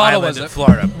 What size bottle Island was in it?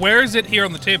 Florida. Where is it here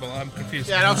on the table? I'm confused.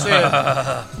 Yeah, I don't see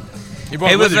it. You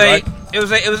brought It was with you, right? it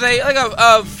was a like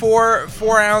a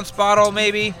 4 ounce bottle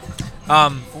maybe.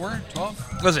 4, 12?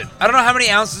 Listen, I don't know how many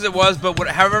ounces it was, but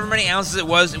however many ounces it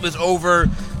was over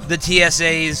the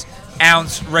TSA's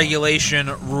ounce regulation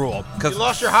rule. Because You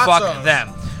lost your hot fuck sauce. them,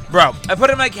 bro. I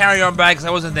put it in my carry-on bag because I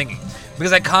wasn't thinking.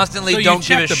 Because I constantly So you don't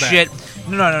give a checked the shit.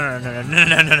 bag.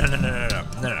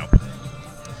 No.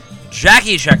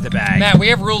 Jackie checked the bag. Matt, we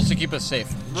have rules to keep us safe.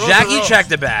 Jackie rules. checked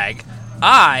the bag.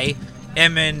 I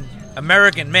am an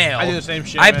American male. I do the same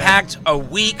shit, I man. packed a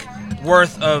week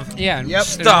worth of Yeah, Yep.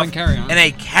 stuff carry-on. in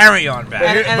a carry-on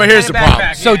bag. But here's the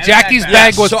problem. So Jackie's backpack.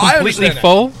 bag was So I completely understand that.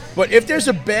 full. But if there's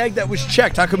a bag that was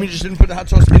checked, how come you just didn't put the hot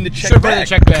sauce in the checked Should put it in bag? the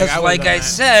check bag. Because, would've like done I that.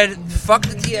 said, fuck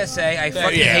the TSA. I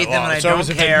fucking yeah, hate them well, and I so don't is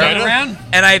it care. Dana around?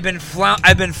 And I've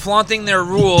been flaunting their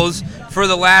rules for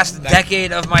the last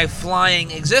decade of my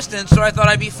flying existence. So I thought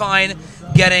I'd be fine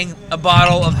getting a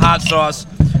bottle of hot sauce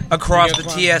across the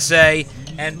TSA.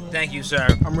 And thank you, sir.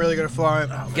 I'm really gonna fly it.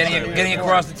 Getting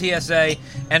across the TSA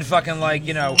and fucking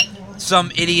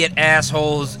some idiot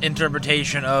asshole's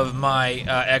interpretation of my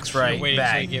X-ray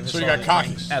bag. So you got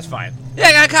cocky. That's fine. Yeah,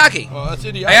 I got cocky. Well, that's I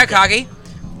idiotic. got cocky,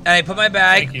 and I put my Thank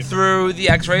bag you. through the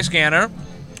X-ray scanner,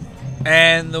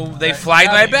 and they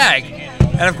flagged my bag.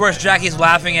 And of course, Jackie's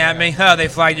laughing at me. Oh, they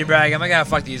flagged your bag. I'm like, ah,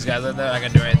 fuck these guys. They're not gonna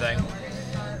do anything.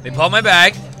 They pulled my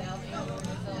bag,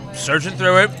 searching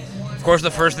through it. Of course,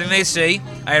 the first thing they see,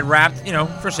 I had wrapped,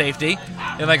 for safety,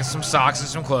 in like some socks and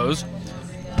some clothes,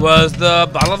 was the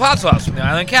bottle of hot sauce from the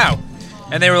Island Cow.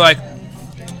 And they were like,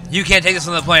 you can't take this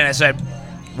on the plane. I said,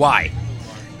 why?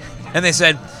 And they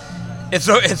said, it's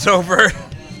over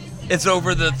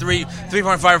the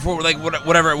 3.5 or 4, like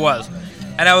whatever it was.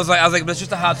 And I was like, but it's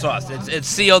just a hot sauce. It's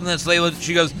sealed and it's labeled.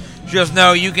 She goes,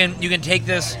 no, you can take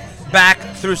this back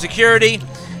through security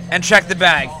and check the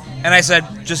bag. And I said,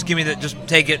 just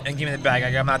take it and give me the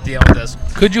bag. I'm not dealing with this.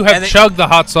 Could you have And they- chugged the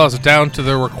hot sauce down to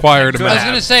the required I was amount?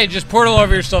 going to say, just pour it all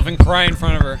over yourself and cry in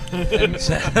front of her.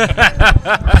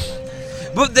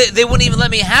 But they wouldn't even let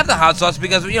me have the hot sauce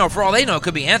because for all they know, it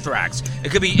could be anthrax. It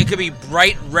could be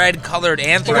bright red colored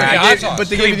anthrax. But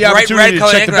they It could gave you be the bright opportunity to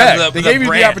red-colored check the anthrax, bag. They the gave you the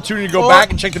brand. opportunity to go Or- back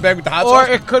and check the bag with the hot Or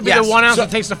sauce. it could be Yes. the 1 ounce So-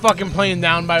 that takes the fucking plane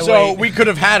down by So weight. we could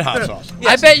have had hot sauce.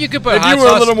 I bet you could put If hot you were a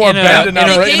sauce little more in a, bent in and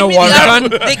a, outright- in a They water gave gun. me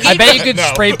the- they I bet gave you could No.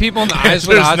 spray people in the eyes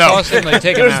with There's hot no- sauce and like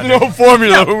take them There's out. no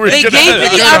formula. where we They could gave have me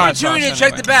it. the Good hot opportunity to sauce check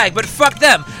anyway. the bag, but fuck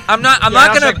them. I'm not I'll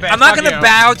gonna check bag. I'm not Fuck gonna you.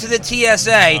 bow to the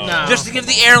TSA No. just to give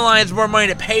the airlines more money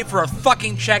to pay for a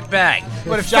fucking checked bag.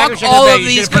 But if Fuck Jack checked all the of bag, you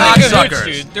these should've put it in They're in cocksuckers.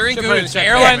 cahoots, dude. They're in Should put it in cahoots. check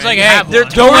Airlines bag, like, man. You hey, have They're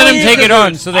one. don't let them totally take it in on,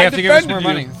 cahoots. so they I have to give us more defended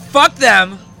money. you. Fuck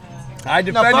them. I No,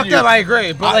 defended fuck you. them, I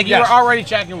agree. But like you yes. were already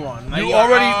checking one. Like, You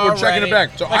already were checking it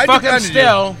back. So like, I fuck them defended you.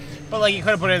 still. But like you could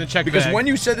have put it in the check Because bag. when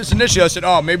you said this initially, I said,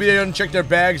 oh, maybe they didn't check their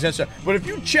bags and stuff. But if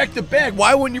you check the bag,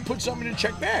 why wouldn't you put something in a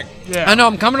checked bag? yeah. I know.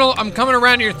 I'm coming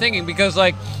around to your thinking because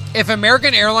like, if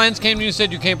American Airlines came to you and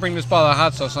said you can't bring this bottle of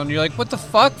hot sauce on, you're like, what the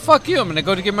fuck? Fuck you. I'm gonna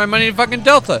go to give my money to fucking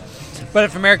Delta. But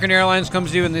if American Airlines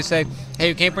comes to you and they say, hey,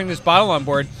 you can't bring this bottle on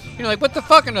board, you're like, what the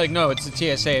fuck? And they're like, no, it's the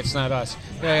TSA. It's not us.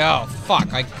 You're like, oh fuck.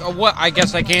 I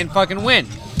guess I can't fucking win.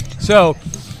 So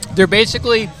they're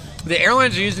basically. The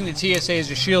airlines are using the TSA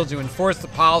as a shield to enforce the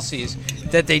policies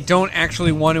that they don't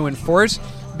actually want to enforce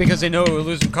because they know it will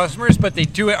lose them customers, but they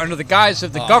do it under the guise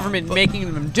of the government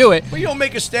making them do it. But you don't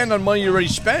make a stand on money you already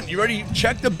spent. You already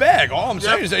checked the bag. All I'm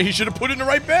saying is that he should have put it in the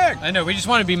right bag. I know, we just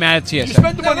want to be mad at TSA. You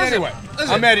spent the money listen, anyway. listen,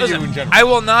 I'm mad at listen. you in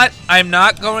general. I'm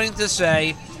not going to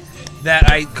say that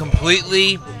I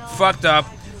completely fucked up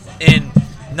in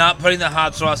not putting the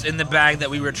hot sauce in the bag that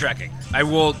we were checking. I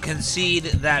will concede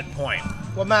that point.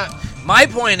 Well, Matt. My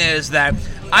point is that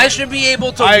I should be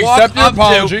able to I walk accept your up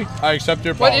apology. to. I accept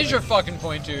your What apology. is your fucking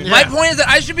point, dude? My point is that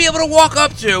I should be able to walk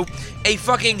up to a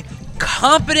fucking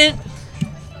competent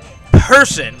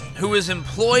person who is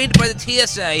employed by the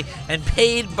TSA and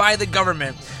paid by the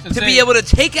government And to say- be able to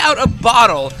take out a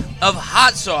bottle of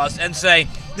hot sauce and say,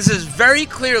 this is very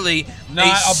clearly Not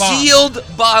a bomb. sealed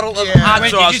bottle of hot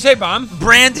Wait, sauce. did you say bomb?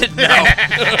 Branded,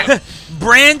 no.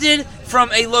 Branded from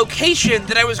a location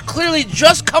that I was clearly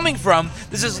just coming from.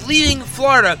 This is leaving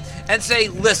Florida, and say,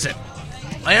 listen,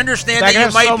 I understand That that you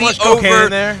has might so be much cocaine over. in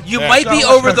there. You Yeah. might So be much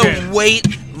over the cocaine. weight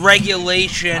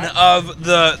regulation of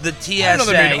the TSA. I know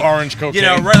they made orange cocaine. You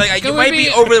know, right? Like It you would might be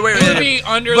over the weight. It would be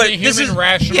under but the this human is-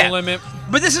 rational yeah. limit.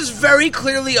 But this is very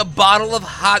clearly a bottle of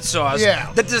hot sauce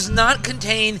that does not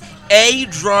contain A,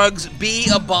 drugs, B,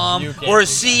 a bomb, or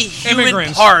C, human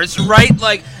Immigrants. parts, right?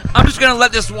 Like, I'm just going to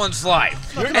let this one slide.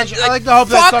 I like to hope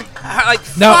that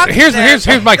Now, fuck here's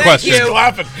my Thank question. you.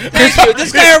 Laughing. Thank you.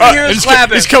 This guy over here is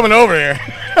clapping. He's coming over here.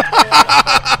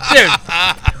 Dude.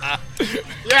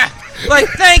 Yeah. Like,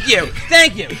 thank you.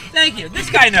 This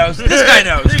guy knows. He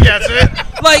gets it.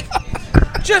 Like,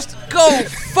 just go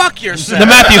fuck yourself. Now,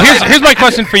 Matthew, here's my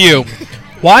question for you.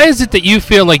 Why is it that you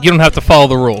feel like you don't have to follow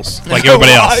the rules like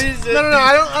everybody else? No.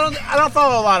 I don't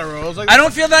follow a lot of rules. Like, I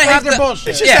don't feel that I have they're to. bullshit.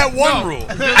 It's just that one rule.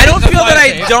 I don't feel that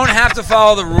I don't have to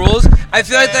follow the rules. I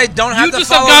feel like I don't have You to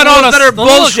just follow have gone on rules a that are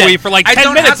soliloquy bullshit. for like I 10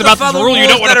 don't minutes have to about this follow rule you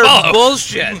don't rules wanna that are follow.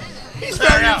 Bullshit. He's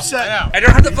very upset. I don't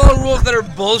have to follow rules that are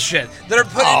bullshit, that are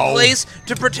put in place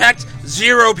to protect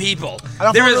 0 people. I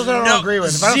don't There follow is rules that I no don't agree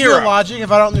with. If I don't see zero. the logic,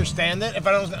 if I don't understand it, if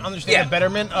I don't understand Yeah. the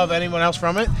betterment of anyone else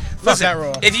from it, fuck Listen, that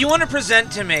rule. if you want to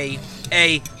present to me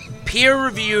a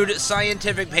peer-reviewed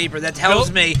scientific paper that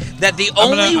tells me that the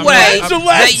only way When's the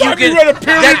last that you time you can read a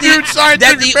peer-reviewed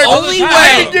scientific that the paper? only I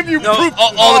way can give you no, proof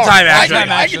all the time actually.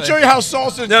 I can show you how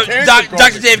salsa No, and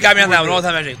Dr. Dave got me on that one all the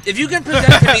time actually. If you can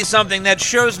present to me something that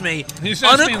shows me He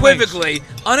sends me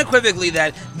unequivocally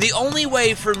that the only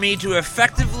way for me to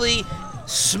effectively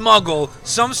smuggle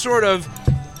some sort of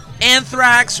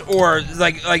anthrax or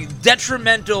like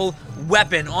detrimental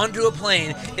weapon onto a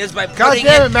plane is by putting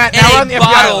damn it it, Matt, in now we're a on the FBI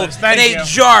bottle list. Thank in a you.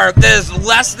 jar that is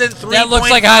less than 3.5 That looks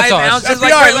like hot sauce. ounces. FBI,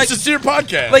 Like, listen to your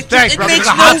podcast. like Thanks, it bro, makes it's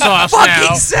a no hot sauce fucking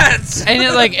now. sense. And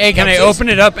it like, hey, can I open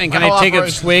it up and can My whole I take a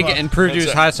operation's swig fucked. and prove That's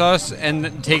it's it. hot sauce and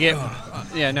then take it?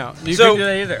 Yeah, no, you So- can't do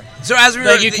that either. So as we were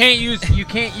Like you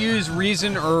can't use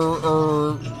reason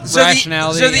or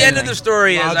rationality. So the end of anything. the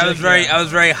story is I Logic, was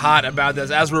very hot about this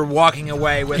as we're walking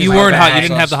away with You my weren't hot. bag. You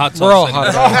didn't have the hot sauce. We're all hot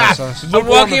about hot sauce. I'm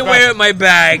walking away with my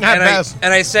bag, Not and best.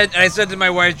 I said to my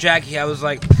wife Jackie, I was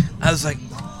like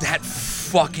that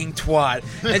fucking twat.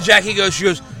 And Jackie she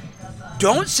goes,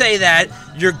 don't say that.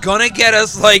 You're gonna get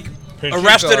us like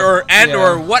arrested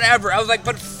or whatever. I was like,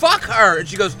 but fuck her. And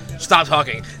she goes, stop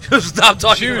talking. Stop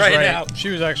talking She was right right. now. She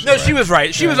was actually. No, right. she was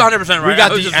right. She was 100% right. we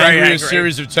got I was the just very angriest angry.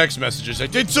 series of text messages.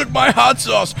 Like, they took my hot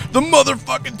sauce. The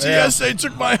motherfucking TSA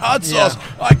took my hot sauce.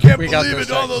 I can't We got believe those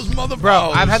it. All those mother.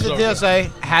 Bro, I've had the So TSA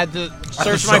had to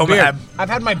search my so beard. mad. I've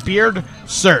had my beard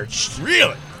searched. good.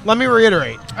 Really? Let me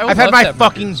reiterate. I would I've had love my to have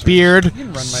fucking beard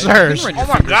searched. Oh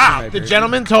my god! The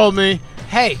gentleman told me,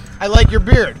 "Hey, I like your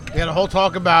beard." We had a whole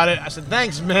talk about it. I said,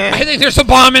 "Thanks, man." I think there's a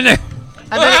bomb in there.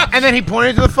 And then he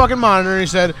pointed to the fucking monitor and he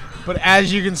said, "But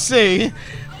as you can see,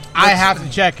 I have to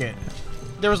check it."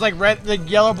 There was like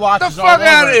yellow blotches The all fuck over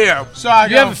outta it. here. So I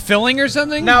You go, have a filling or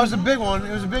something? no, it was a big one.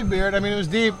 It was a big beard. I mean, it was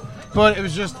deep, but it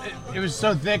was just it was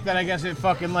so thick that I guess it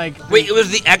fucking like. Wait, it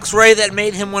was the X-ray that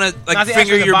made him want to not like the finger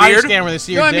X-ray, the your body beard? scan where they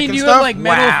see No, your I dick mean, and you stuff. have like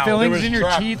metal Wow. fillings There in was your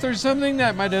trap. teeth or something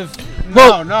that might have.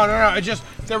 No. It just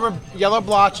there were yellow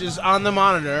blotches on the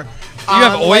monitor. You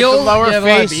have on, like, oil. the lower you have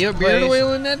face beard place.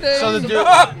 oil in that day. So the dude.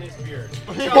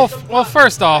 Well,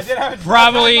 first off,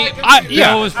 probably, it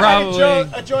was probably.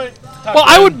 a joint. Well,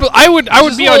 I would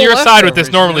Just be a on little your side with leftovers,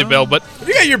 this normally, you know? Bill. But If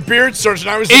you got your beard searched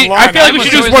and I was in line, I feel like we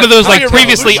should do one of those like How you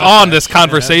previously revolutionary. on this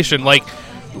conversation. Like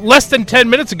less than 10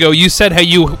 minutes ago, you said how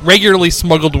you regularly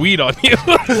smuggled weed on you.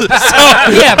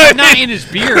 Yeah, but not in his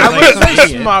beard. I like wouldn't some say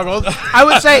idiot. smuggled. I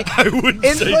would say wouldn't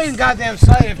in say plain goddamn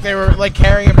sight if they were like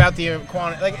caring about the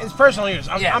quantity. Like it's personal use.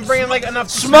 I'm bringing like enough.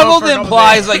 To smoke Smuggled for a couple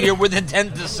implies days. like you're with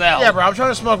intent to sell. Yeah, bro. I'm trying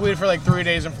to smoke weed for like 3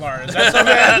 days in Florida. Is that so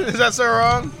bad? Is that so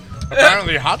wrong?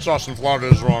 Apparently, hot sauce in Florida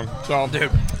is wrong. So,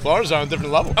 Dude. Florida's on a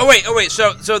different level. Oh wait.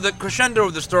 So the crescendo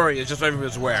of the story is just so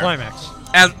everyone's aware. Climax.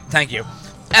 Thank you.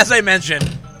 As I mentioned,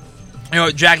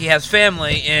 Jackie has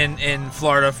family in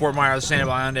Florida, Fort Myers, Sanibel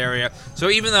Island area. So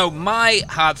even though my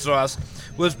hot sauce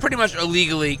was pretty much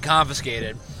illegally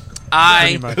confiscated,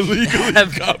 I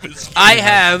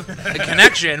have a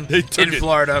connection They took in it.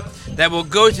 Florida that will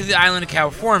go to the island of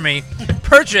Cal for me,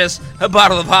 purchase a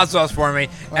bottle of hot sauce for me,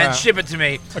 and ship it to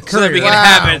me so that we can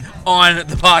have it on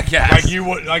the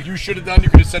podcast. Like you should have done. You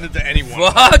could have sent it to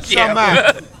anyone. Fuck So, yeah.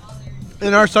 Matt,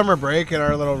 in our summer break, in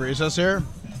our little recess here,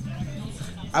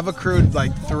 I've accrued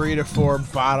like 3 to 4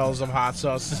 bottles of hot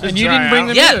sauce. And you didn't bring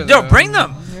them Yeah, either, no, though. bring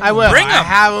them. I will. Bring I them.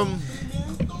 have them.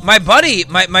 My buddy,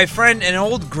 my friend, an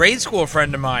old grade school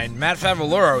friend of mine, Matt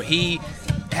Favaloro, he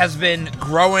has been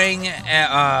growing,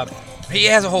 he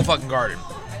has a whole fucking garden.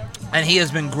 And he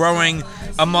has been growing,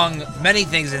 among many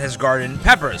things in his garden,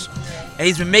 peppers. And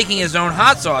he's been making his own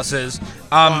hot sauces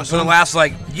for the last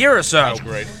like year or so. That's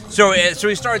great. So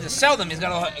he started to sell them. He's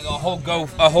got a whole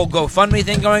GoFundMe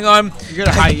thing going on. You get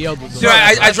a high yield with So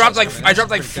I dropped like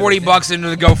 $40 into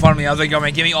the GoFundMe. I was like, yo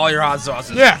man, give me all your hot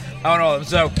sauces. Yeah. I want all of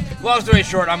them. So long story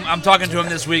short, I'm talking to him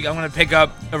this week. I'm going to pick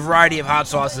up a variety of hot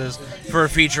sauces for a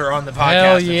feature on the podcast.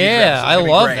 Hell in future yeah, episodes. I It's gonna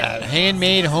be love great. that.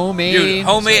 Handmade, homemade. Dude,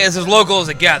 homemade is as local as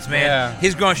it gets, man. Yeah.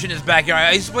 He's growing shit in his backyard.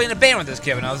 I used to play in a band with this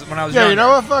kid when I was Yeah, young. you know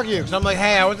what? Fuck you. Because I'm like,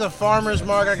 hey, I went to the farmer's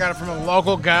market. I got it from a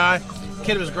local guy.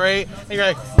 Kid was great. And you're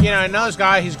like, I know this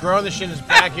guy. He's growing this shit in his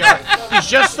backyard. He's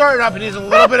just starting up and needs a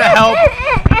little bit of help.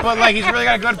 But, like, he's really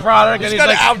got a good product. He's And got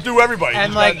to like, outdo everybody.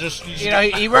 and, He's like, gotta just,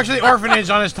 he works at the orphanage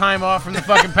on his time off from the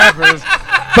fucking peppers.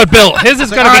 But Bill, his is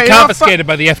going to all right, be you know, confiscated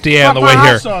by the FDA on Fuck the my way hot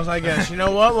here. sauce, I guess. You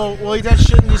know what? We'll eat that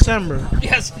shit in December.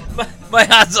 Yes, my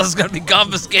hot sauce is going to be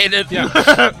confiscated.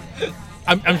 Yeah.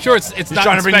 I'm sure it's he's not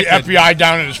trying to bring the inspected. FBI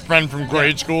down on his friend from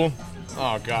grade school.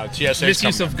 Oh, God. TSA.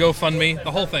 Misuse of GoFundMe,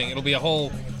 the whole thing. It'll be a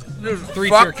whole Dude,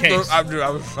 three-tier fuck case. I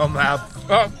was so mad.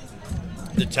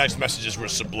 The text messages were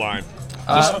sublime.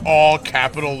 Just all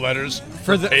capital letters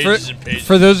For pages and pages.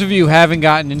 for those of you who haven't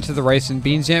gotten into the rice and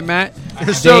beans yet, Matt,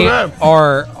 It's so they good.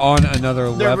 are on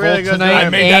another They're level really good. tonight. I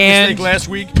made that and, mistake last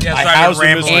week. Yeah, I sorry, housed them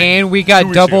rambling. this week. and we 2 got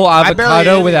weeks double ago. I barely ate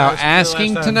avocado it. without I was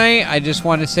asking last time. tonight. I just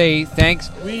want to say thanks.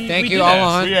 We Thank you, did ask.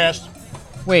 Alon. We asked.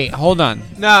 Wait, hold on.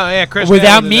 No, yeah, Chris. Without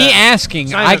Campbell did me that. asking,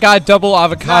 Sign I it. got double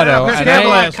avocado. Chris and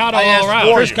Campbell I, asked. Avocado I all asked around.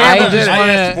 for Chris you. Campbell I did just it. I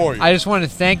want asked for to. you. I just want to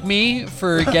thank me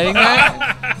for getting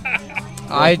that.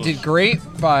 I did great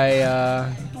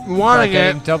by Wanting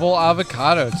getting it. double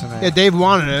avocado tonight. Yeah, Dave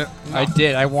wanted it. I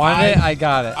did. I wanted it. I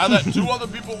got it. I let 2 other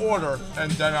people order, and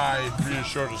then I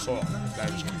reassured us all.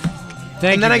 That was good.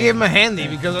 Thank And then you, I gave man. him a handy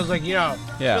because I was like, it's Yeah.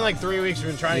 been like 3 weeks we've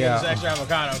been trying to Yeah. get this extra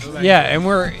avocado. So thank Yeah, you. and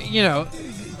we're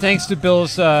thanks to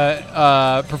Bill's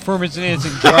performance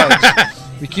enhancing drugs,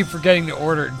 we keep forgetting to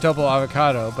order double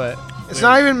avocado. But It's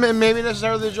not even maybe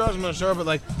necessarily the drugs, I'm not sure, but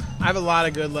like I have a lot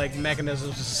of good like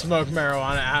mechanisms to smoke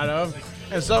marijuana out of,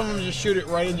 and some of them just shoot it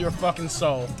right into your fucking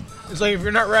soul. It's like if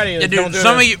you're not ready, Yeah, don't dude,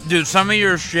 do it. some of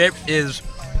your shit is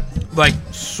like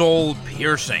soul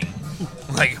piercing.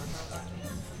 Like,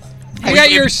 you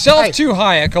got yourself hey. too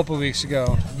high a couple weeks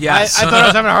ago. I yes. thought I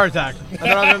was having a heart attack. I thought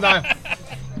I was gonna die.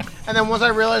 And then once I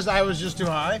realized I was just too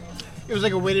high, it was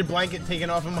like a weighted blanket taken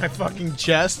off of my fucking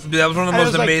chest. Dude, that was one of the And I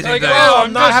most was like- amazing like, things. oh,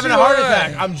 I'm not just having a too heart high.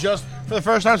 attack. I'm just, for the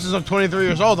first time since I'm 23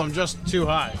 years old, I'm just too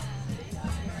high.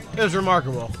 It was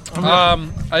remarkable. I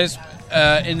just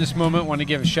in this moment want to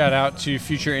give a shout out to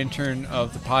future intern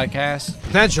of the podcast,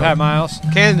 Potential. Pat Miles.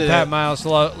 Candidate. Pat Miles,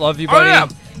 love you, Oh, buddy. yeah.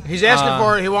 He's asking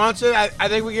for it. He wants it. I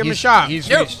think we give him a shot. He's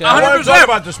Yeah, reached I out. want to 100%. talk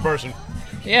about this person.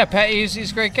 Yeah, Pat. He's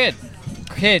a great kid.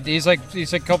 He's like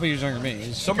a couple years younger than me.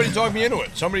 He's Somebody talk me into it.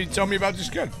 Somebody tell me about this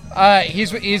kid.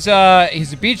 he's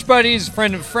a beach buddy. He's a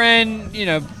friend of a friend.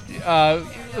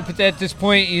 But at this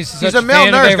point, he's such a male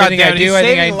fan nurse, of everything I goddammit. do. He's I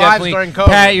think saving I lives definitely, during COVID.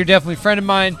 Pat, you're definitely a friend of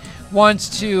mine.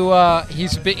 Wants to.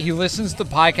 He listens to the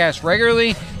podcast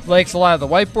regularly. Likes a lot of the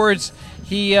whiteboards.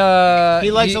 He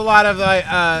likes a lot of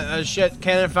like shit,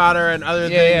 cannon fodder, and other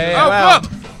things. yeah, as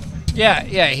yeah. well.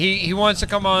 Yeah. He wants to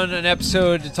come on an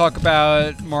episode to talk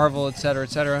about Marvel, et cetera, et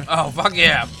cetera. Oh, fuck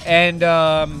yeah. And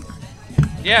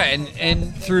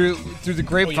and through the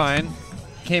grapevine,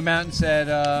 came out and said,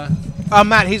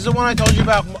 Matt, he's the one I told you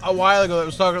about a while ago that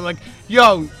was talking like,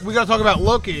 yo, we gotta talk about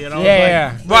Loki. And I was Yeah,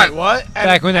 like, yeah. wait, what? And,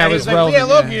 Back when that and was he's like, relevant, Yeah,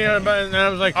 Loki. yeah. And I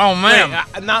was like, Oh, man.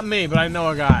 wait, not me, but I know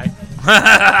a guy.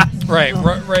 right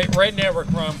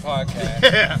Network Run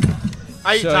podcast.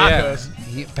 I eat So,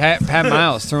 tacos. Pat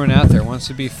Miles throwing out there wants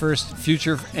to be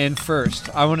future and first.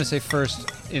 I want to say first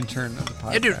intern of the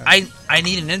podcast. Yeah, dude, I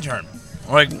need an intern.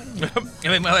 Like, it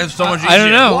make my life so much easier. I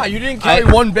don't know. Why? You didn't carry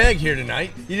one bag here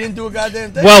tonight. You didn't do a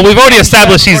goddamn thing. Well, we've already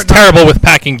established he's terrible with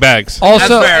packing bags.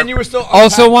 Also, That's fair. and you were still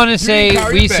also unpacked. want to You say didn't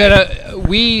carry we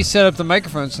a bag. set up the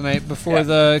microphones tonight before Yeah.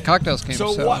 the cocktails came.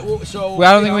 So So, what? So well,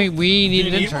 I don't you think know, we need do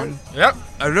an you need intern. Yep,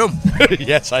 I do.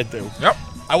 Yes, I do. Yep.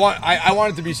 I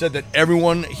want it to be said that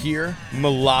everyone here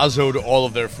malazzoed all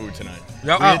of their food tonight.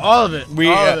 Yep. All of it. We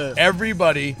all of it.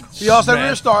 everybody. We all said we were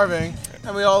smashed. starving,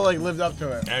 and we all like lived up to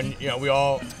it. And we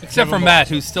all Except for never Matt,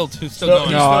 who's still So-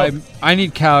 going. No, I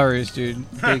need calories, dude.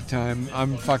 Big time.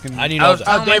 I'm fucking. I need I all was that.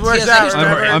 telling Dave my works TSA out, story.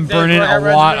 remember? I'm Dave burning a Workout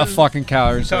lot of regimen. fucking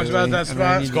calories. Talks about lately, that and I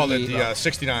spot. need It's to called it eat. the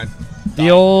 69.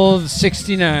 The old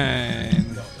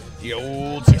 69. The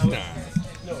old 69.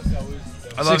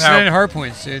 I love 69 how hard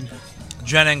points, dude.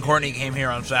 Jenna and Courtney came here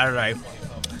on Saturday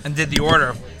and did the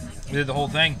order. We did the whole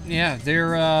thing. Yeah, they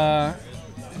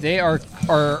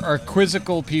are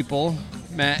quizzical people.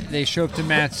 Matt, they show up to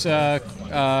Matt's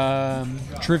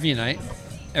trivia night.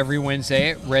 every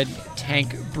Wednesday at Red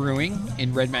Tank Brewing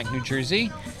in Red Mac, New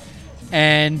Jersey.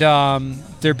 And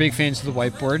they're big fans of the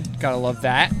whiteboard. Gotta love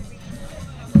that.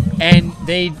 And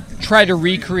they try to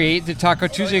recreate the Taco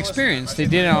Tuesday experience. They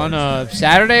did it on a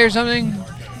Saturday or something.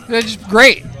 They're just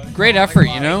great. Great effort,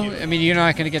 you know? I mean, you're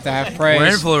not going to get the half price. We're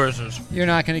influencers. You're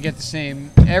not going to get the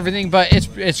same everything, but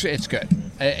it's good.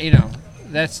 You know,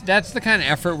 that's the kind of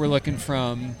effort we're looking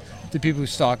from the people who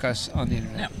stalk us on the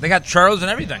internet. Yeah, they got churros and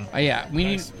everything. Yeah,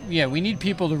 we need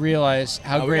people to realize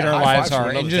how we great got our high lives fives from are,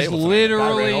 and another just table tonight. Guy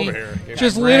ran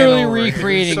over literally here.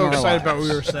 recreating So our excited lives. about what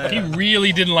we were saying. He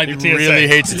really didn't like the TSA. Really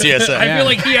hates the TSA. I Yeah. feel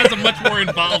like he has a much more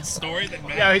involved story than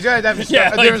Matt. Yeah, he's got a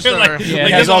Yeah, different story. Yeah,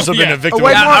 He has also been a victim.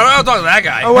 Wait, of Yeah, more- I don't talk to that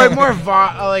guy. Oh, wait, more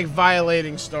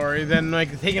violating story than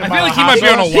like taking. I feel like he might be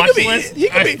on a He watch could be, list. he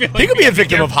could I be, feel he like could be we a have to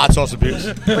victim be of hot sauce abuse.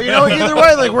 But you know, either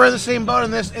way, like we're in the same boat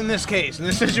in this case, in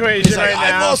this situation He's like, right I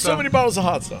now. lost so many bottles of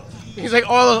hot sauce. He's like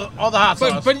all the hot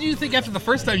sauce. But you think after the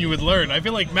first time you would learn? I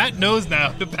feel like Matt knows now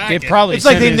the They package. probably It's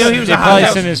like sent they his, knew he was they a hot probably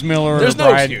sauce. sent his Miller There's no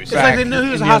bride excuse. it's like they back knew he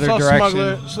was in a the hot other sauce direction.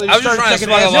 smuggler. So they I was just started trying to checking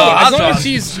smuggle his a lot of out. hot as long sauce. as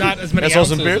she's not as many That's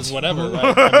also ounces beers? as whatever,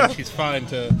 right? I mean, she's fine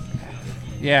to.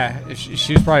 Yeah,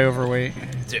 she was probably overweight.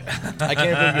 I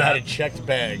can't believe you had a checked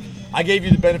bag. I gave you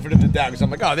the benefit of the doubt because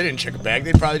I'm like, oh, they didn't check a bag.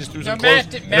 They probably just threw some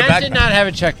clothes in a Matt backpack. did not have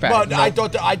a check bag. But I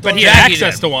thought But he Yeah, had he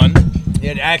access did. to one. he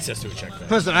had access to a check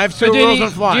bag. Listen, I have two But did rules he,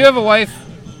 on fly. do you have a wife?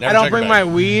 Never I don't check a bring bag. my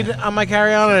weed on my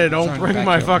carry-on, and I don't Sorry, bring back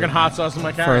my up. fucking hot sauce on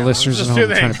my For carry-on. our listeners at Just home,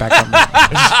 two I'm trying things. to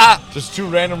back up. Just two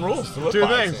random rules. To live Two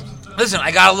by. things. Listen,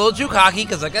 I got a little too cocky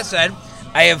because, like I said,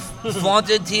 I have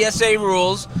flaunted TSA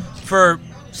rules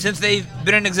since they've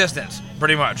been in existence,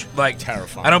 pretty much. Like,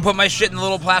 Terrifying. I don't put my shit in the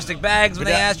little plastic bags when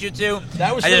But they that- ask you to.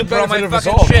 That was I for the didn't put all benefit my of us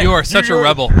fucking all. shit. You are such a You're-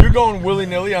 rebel. You're going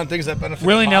willy-nilly on things that benefit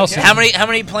Willie the Nelson. podcast. How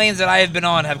many planes that I have been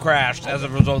on have crashed as a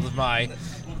result of my?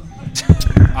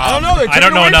 I don't know. They took I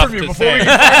don't it know away enough from you to before say. we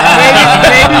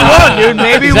Maybe one, dude.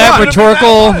 Maybe Is that one.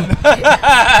 rhetorical?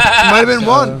 Might have been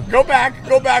one. Go back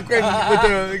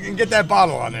and get that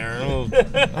bottle on there.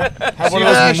 Have one of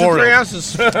An those extra 3 memorials.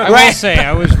 ounces. I will say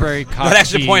I was very cock That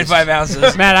extra 0.5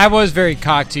 ounces. Matt, I was very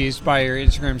cock-teased by your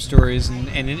Instagram stories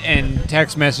and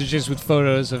text messages with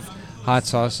photos of hot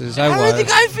sauces. I How do you was. think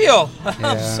I feel? I'm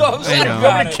Yeah, so upset I know.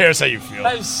 about Nobody it. cares how you feel.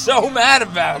 I'm so mad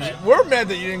about it. We're mad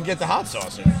that you didn't get the hot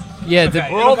sauce here. Yeah, Okay,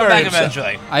 We're it'll all come very back upset.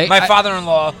 eventually. I- My I-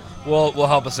 father-in-law will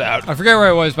help us out. I forget where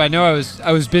I was, but I know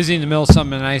I was busy in the middle of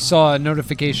something, and I saw a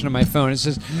notification on my phone. It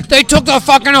says, "They took the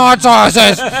fucking hot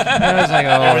sauces!" And I was like,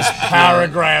 It was "Oh,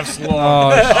 paragraphs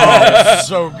long. oh, shit." Oh, it's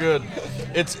so good.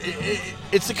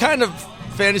 It's the kind of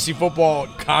fantasy football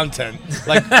content,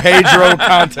 like Pedro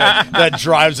content, that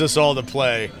drives us all to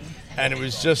play. And it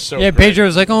was just so Yeah, great. Pedro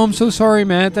was like, "Oh, I'm so sorry,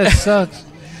 Matt. That sucks."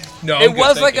 No, It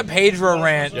was like a Pedro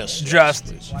rant Yes,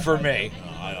 just for me.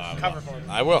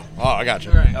 I will. Oh, I got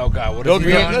you. Oh God, what Don't is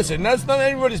he doing? listen, that's not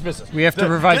anybody's business. We have to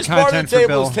provide this part content of the for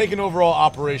table Bill. is taking over all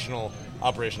operational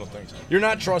things. You're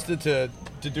not trusted to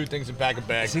do things in pack a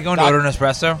bag. Is he going to order an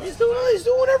espresso? He's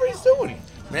doing whatever he's doing,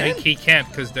 man. He can't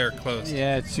because they're closed.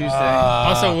 Yeah, it's Tuesday.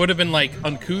 Also, it would have been like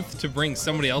uncouth to bring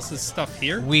somebody else's stuff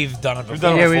here. We've done it before.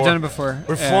 done it yeah, before. we've done it before.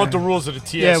 We Yeah. flaunt the rules of the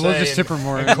TSA. Yeah, we'll just and- tip her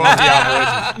more. and coffee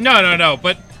operations. No,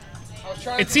 but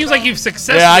it seems like you've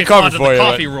successfully Yeah, I covered flaunted for the you,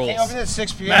 coffee but- rules. Hey, open at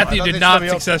 6 p.m. Matthew did not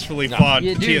successfully flaunt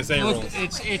Yeah, dude, TSA look,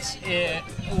 rules. it's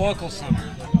local summer.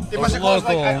 They must have closed,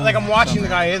 local. like I'm watching the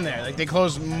guy in there. Like they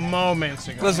closed moments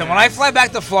ago. Listen, when I fly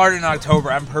back to Florida in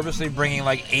October, I'm purposely bringing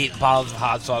like 8 bottles of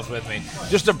hot sauce with me,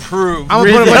 just to prove I'm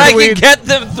gonna put a that bunch I of can weed- get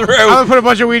them through. I'm gonna put a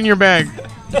bunch of weed in your bag.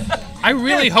 I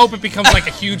really hope it becomes like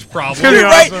a huge problem. Dude, Dude,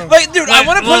 right? awesome. Like, dude, I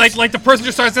want to put like the person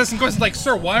just starts this and goes like,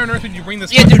 "Sir, why on earth would you bring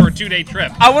this Yeah, much dude. for a 2-day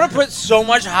trip?" I want to put so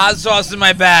much hot sauce in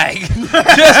my bag.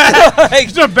 Just like,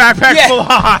 It's a backpack Yeah. full of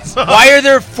hot sauce. why are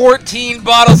there 14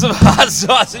 bottles of hot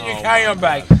sauce in your carry-on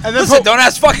bag? then Listen, put- don't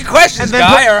ask fucking questions, And then,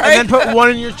 guy. put, All right. and then put one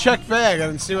in your checked bag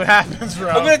and see what happens, bro.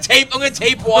 I'm gonna tape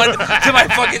one to my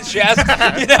fucking chest.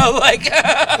 You know, like.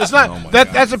 It's not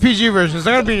that's a PG version. It's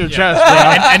not gonna be in your chest, bro.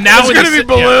 And now It's in gonna the be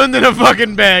ballooned in a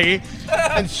fucking baggie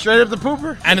and straight up the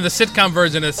pooper. And in the sitcom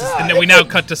version, and then we now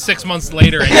cut to 6 months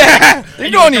later. And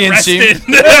You go on the inseam. arrested.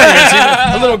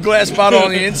 A little glass bottle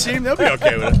on the inseam. They'll be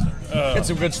okay with it. Get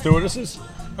some good stewardesses.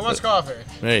 How much coffee?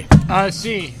 Hey,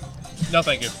 See. No,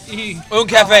 thank you. Un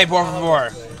cafe, por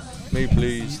favor. me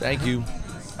please. Thank you.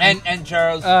 And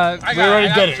Charles. We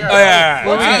already did it. Oh, yeah.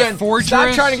 What we yeah. get? Four Stop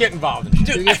drinks? trying to get involved in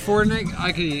shit. Do we get 4 Nick?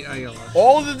 I could eat. I got less.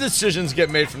 All the decisions get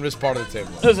made from this part of the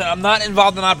table. Listen, I'm not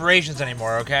involved in operations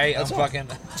anymore. Okay, I'm fucking.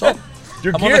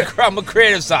 Your I'm on gear. the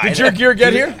creative side. Did your gear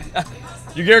get here?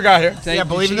 Your got here. Yeah,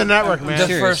 believe in the network, man. The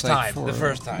Serious, first like, time. for- The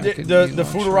first time. The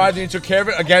food arrived and you took care of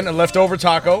it. Again, a leftover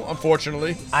taco,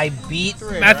 unfortunately. I beat.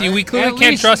 Matthew, we clearly At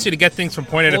can't least- trust you to get things from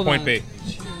point A to Hold point on. B.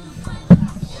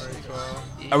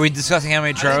 Are we discussing how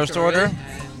many churros to order?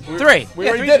 3. We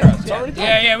already did it. It's already done.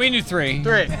 Yeah, we knew 3.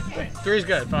 3. 3's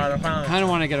good. Finally. Kind of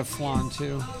want to get a flan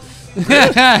too.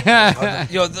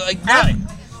 Yo, like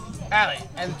Allie,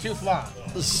 and 2 flan.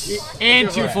 And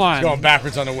 2 flan. Going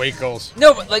backwards on the weight goals.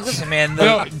 no, but like listen, man.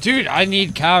 No, dude, I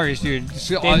need calories, dude.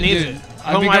 So, needs dude, it.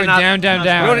 I've been Why going not-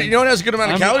 down. You know what has a good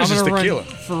amount of calories I'm is gonna tequila.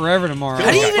 run forever tomorrow. How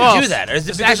do you even False. do that? Is it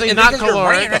It's because, actually is it not because you're running,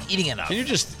 caloric. you're not eating enough? Can you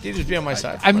just be on my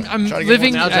side? I'm Try to get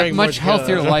living Now a drink much more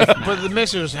healthier tequila. life now. But the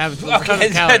mixers have a ton Okay,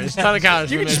 of calories. Ton of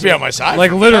calories. You for can just mixers. be on my side.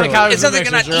 Like literally. calories It sounds like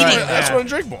for you're not mixers, eating right? it. I just Yeah. want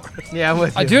to drink more. Yeah,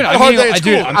 with you. Dude, A hard day at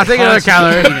dude, school. I'm thinking of the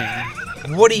constantly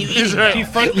calories. What are you eating? He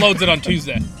front loads it on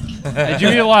Tuesday. I do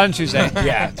eat a lot on Tuesday.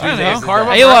 Yeah, I don't know. Carb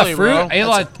I ate a lot early, of fruit. bro.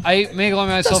 I make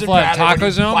myself Doesn't a lot of matter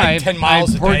when tacos you at home. bike I 10 have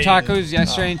miles a pork day. tacos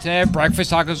yesterday and today.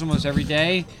 Breakfast tacos almost every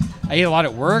day. I eat a lot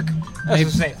at work.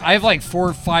 insane. I have like 4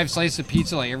 or 5 slices of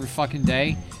pizza like every fucking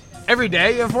day. Every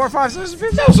day you have 4 or 5 slices of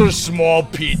pizza? Those are small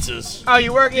pizzas. Oh,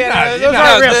 you work? Yeah, You're those not-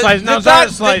 aren't real slices. No, those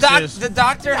aren't slices. The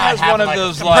doctor has have one of like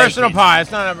those a like Personal pie.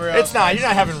 It's not a real. It's not. You're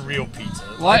not having real pizza.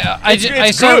 Well, It's I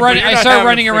good, started but running. you're I not started having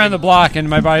running a around friggin- the block, and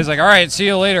my body's like, "All right, see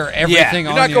you later." Everything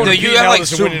You're on not you. going No, to you Pete have like Ellis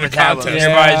to super win in a metabolism. contest.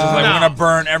 Everybody's just like, No. we're gonna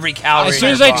burn every calorie. As in soon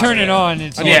as your I body. turn it on,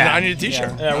 it's Yeah. I need a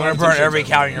T-shirt. Yeah, we're gonna burn every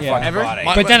calorie in your Yeah. fucking Ever? body.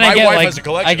 But then my I get wife like has a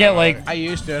collection I get of like I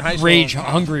used to in high school. rage,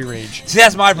 hungry rage. See,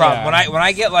 that's my problem. Yeah. When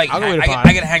I get like I'll go I eat a get, pie.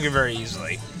 I get hangry very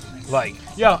easily. Like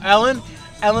Yo, Ellen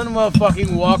will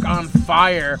fucking walk on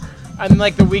fire on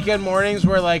like the weekend mornings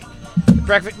where like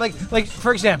breakfast, like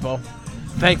for example,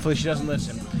 thankfully she doesn't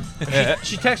listen.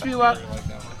 She texts me about.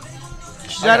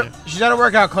 She's at a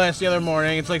workout class the other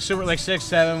morning. It's like super like 6,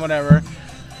 7, whatever.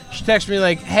 She texts me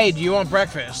like, "Hey, do you want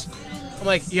breakfast?" I'm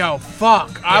like, "Yo,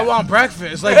 fuck, I want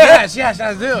breakfast." Like, yes,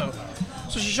 I do.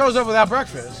 So she shows up without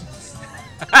breakfast.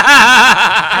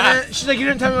 And then she's like, "You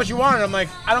didn't tell me what you wanted." I'm like,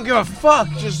 "I don't give a fuck.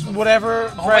 Just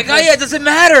whatever." oh my god, yeah, it doesn't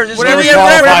matter. Just Whatever, give you me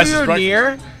whatever qualifies you're as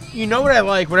near, you know what I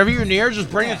like. Whatever you're near, just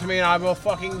bring it to me and I will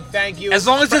fucking thank you. as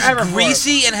long as it's forever for it.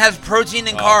 greasy and has protein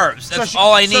and carbs. So That's she-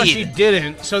 all I So she need.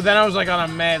 didn't. So then I was like on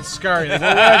a mad scurry. Like,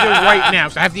 what do I do right now?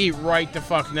 So I have to eat right the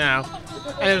fuck now.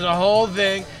 And it was a whole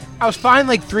thing. I was fine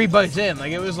like 3 bites in.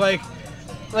 Like it was like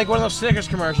one of those Snickers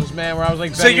commercials, man, where I was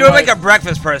like. So betting, you're like a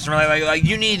breakfast person, right? Like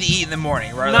you need to eat in the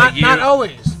morning, right? not like you, not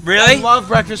always. Really? I love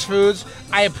breakfast foods.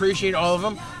 I appreciate all of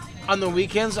them. On the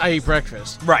weekends, I eat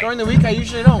breakfast. Right. During the week, I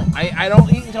usually don't. I don't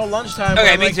eat until lunchtime.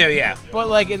 Okay, but, me like, too. Yeah. But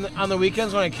like on the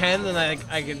weekends when I can, then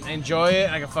I can enjoy it.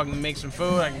 I can fucking make some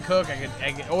food. I can cook.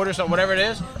 I can order something, whatever it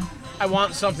is. I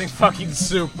want something fucking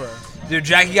super. Dude,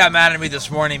 Jackie got mad at me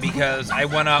this morning because I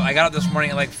got up this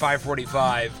morning at like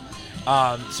 5:45,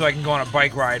 so I can go on a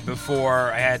bike ride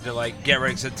before I had to like get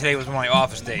ready. So today was one of my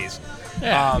office days.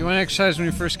 Yeah, you want to exercise when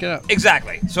you first get up.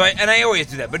 Exactly. So I always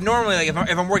do that. But normally, like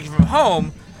if I'm working from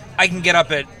home, I can get up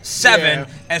at 7 Yeah.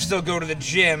 and still go to the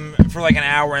gym for like an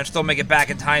hour and still make it back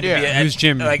in time to Yeah. be at Whose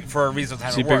gym? like for a reasonable time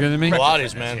Is he to work. bigger than me?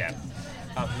 Pilates, man.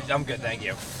 Yeah. I'm good, thank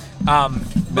you. But like,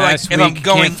 Last if week, I'm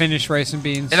going can't finish rice and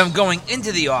beans. if I'm going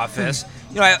into the office,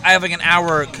 you know, I have like an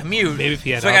hour commute, Maybe if he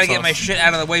had so I gotta hot get sauce. my shit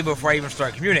out of the way before I even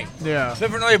start commuting. Yeah. So I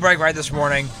went on a bike ride this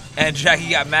morning, and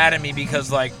Jackie got mad at me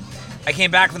because like I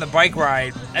came back from the bike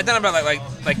ride. I'd done about like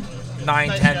 9,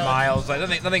 10 miles, like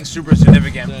nothing super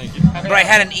significant. But I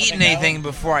hadn't eaten anything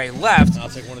before I left.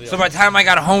 So by the time I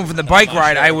got home from the bike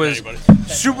ride, I was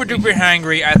super duper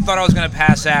hungry. I thought I was gonna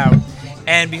pass out,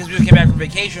 and because we just came back from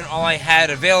vacation, all I had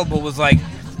available was like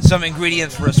some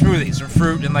ingredients for a smoothie, some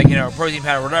fruit and like protein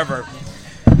powder, whatever.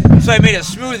 So I made a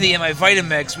smoothie in my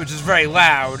Vitamix, which is very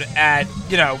loud, at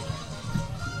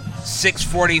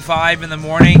 6:45 in the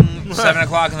morning, 7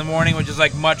 o'clock in the morning, which is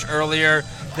like much earlier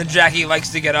than Jackie likes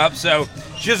to get up. So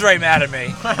she was very mad at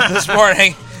me this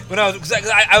morning when I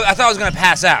thought I was gonna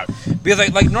pass out because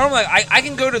like normally I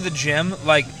can go to the gym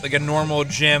like a normal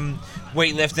gym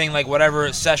weightlifting like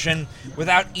whatever session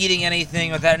without eating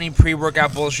anything, without any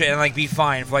pre-workout bullshit, and like be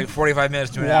fine for like 45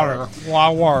 minutes to an hour.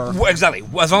 Water. Exactly.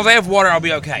 As long as I have water, I'll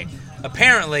be okay.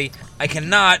 Apparently, I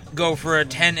cannot go for a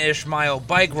 10-ish mile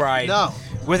bike ride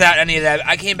without any of that.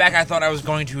 I came back, I thought I was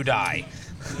going to die.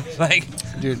 Like,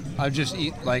 Dude, I just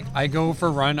eat, I go for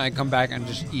a run, I come back and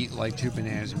just eat, 2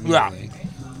 bananas immediately.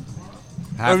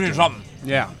 I need something.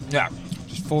 Yeah. Yeah.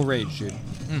 Just full rage, dude.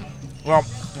 Well,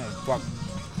 fuck.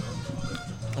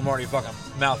 I'm already fucking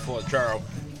mouthful of churro.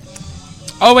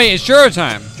 Oh, wait, it's churro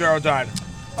time. Churro time.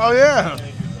 Oh yeah.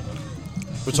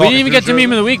 We didn't even get to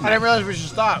meme of the week. I didn't realize we should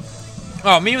stop.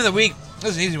 Oh, meme of the week.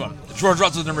 This is an easy one. George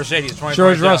Russell's in Mercedes.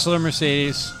 George Russell and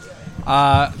Mercedes.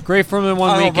 Great Formula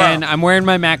One Oh, weekend. bro. I'm wearing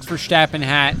my Max Verstappen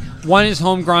hat. Won his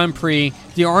home Grand Prix.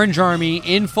 The Orange Army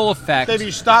in full effect. Dave,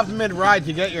 you stopped mid-ride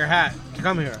to get your hat to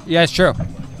come here. Yeah, it's true.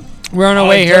 We're on our Oh,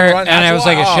 way you here, did run- and I that's was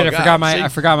like, why- "Shit, oh, I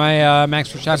God. forgot my Max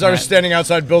Verstappen." As I was hat. standing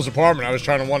outside Bill's apartment, I was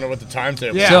trying to wonder what the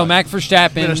timetable was. Yeah. So Max Gonna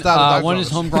Verstappen stop at Doc's won his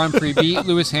office. home Grand Prix, beat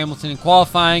Lewis Hamilton in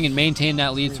qualifying, and maintained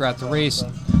that lead throughout the race.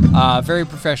 Very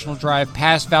professional drive.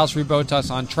 Passed Valtteri Bottas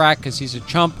on track because he's a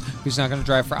chump who's not going to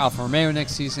drive for Alfa Romeo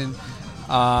next season.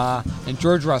 And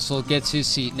George Russell gets his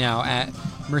seat now at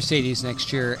Mercedes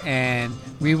next year, and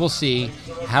we will see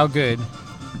how good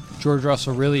George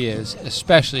Russell really is,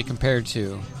 especially compared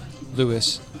to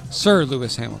Sir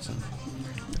Lewis Hamilton.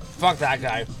 Fuck that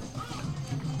guy.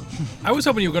 I was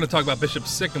hoping you were going to talk about Bishop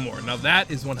Sycamore. Now that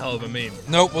is one hell of a meme.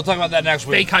 Nope, we'll talk about that next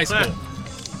week. Fake high school.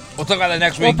 We'll talk about that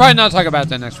next We'll week. probably not talk about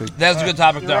that next week. That's a good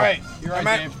topic, You're though. right. You're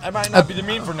right, Dave. I might not be the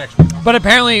meme for next week. But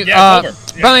apparently, Yeah, it's over.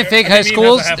 apparently, Yeah, fake I high mean,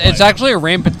 schools, that's a half-life. it's actually a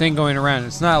rampant thing going around.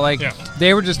 It's not like Yeah.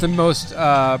 they were just the most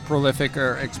prolific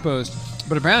or exposed,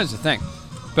 but apparently it's a thing.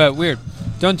 But weird.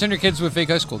 Don't send your kids with fake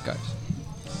high school guys.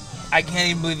 I can't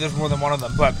even believe there's more than one of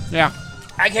them, but Yeah.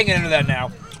 I can't get into that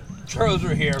now. Churros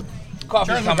are here.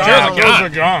 Coffee's Churros are coming gone. out. Churros are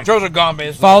gone. Churros are gone,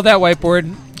 basically. Follow that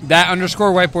whiteboard, that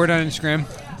 _ whiteboard on Instagram.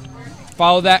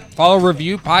 Follow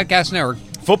Review Podcast Network.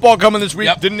 Football coming this week.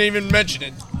 Yep. Didn't even mention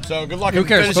it. So good luck. Who in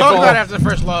cares? finishing Talk Football. about it after the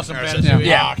first loss in fantasy. Yeah. week.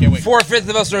 Yeah, can't wait. 4/5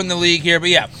 of us are in the league here, but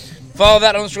yeah, follow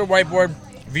that _ whiteboard,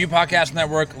 Review Podcast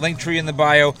Network, Linktree in the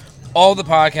bio, all the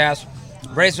podcasts,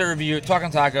 Racer Review, Talking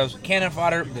Tacos, Cannon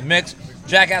Fodder, The Mix,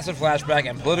 Jackass and Flashback,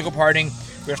 and Political Parting.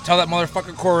 We have to tell that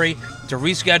motherfucker Corey to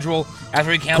reschedule after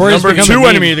we cancel. Corey's Number become two a meme.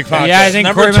 enemy of the podcast. Yeah, I think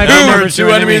Number Corey might be two, number two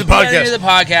enemy of the Enemy podcast. of the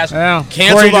podcast. Yeah.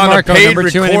 Canceled Corey on a DeMarco, paid number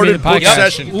 2 enemy of recorded the podcast. book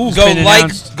session. Ooh, Go been like,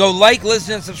 announced.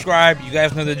 listen, and subscribe. You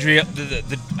guys know the drill.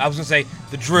 I was gonna say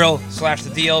the drill /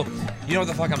 the deal. You know what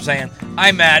the fuck I'm saying.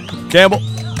 I'm Matt. Campbell.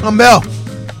 I'm Bill.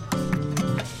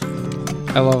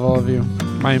 I love all of you.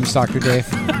 My name's Dr. Dave.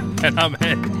 And I'm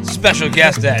in. Special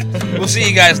guest Ed. We'll see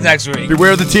you guys next week.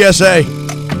 Beware the TSA.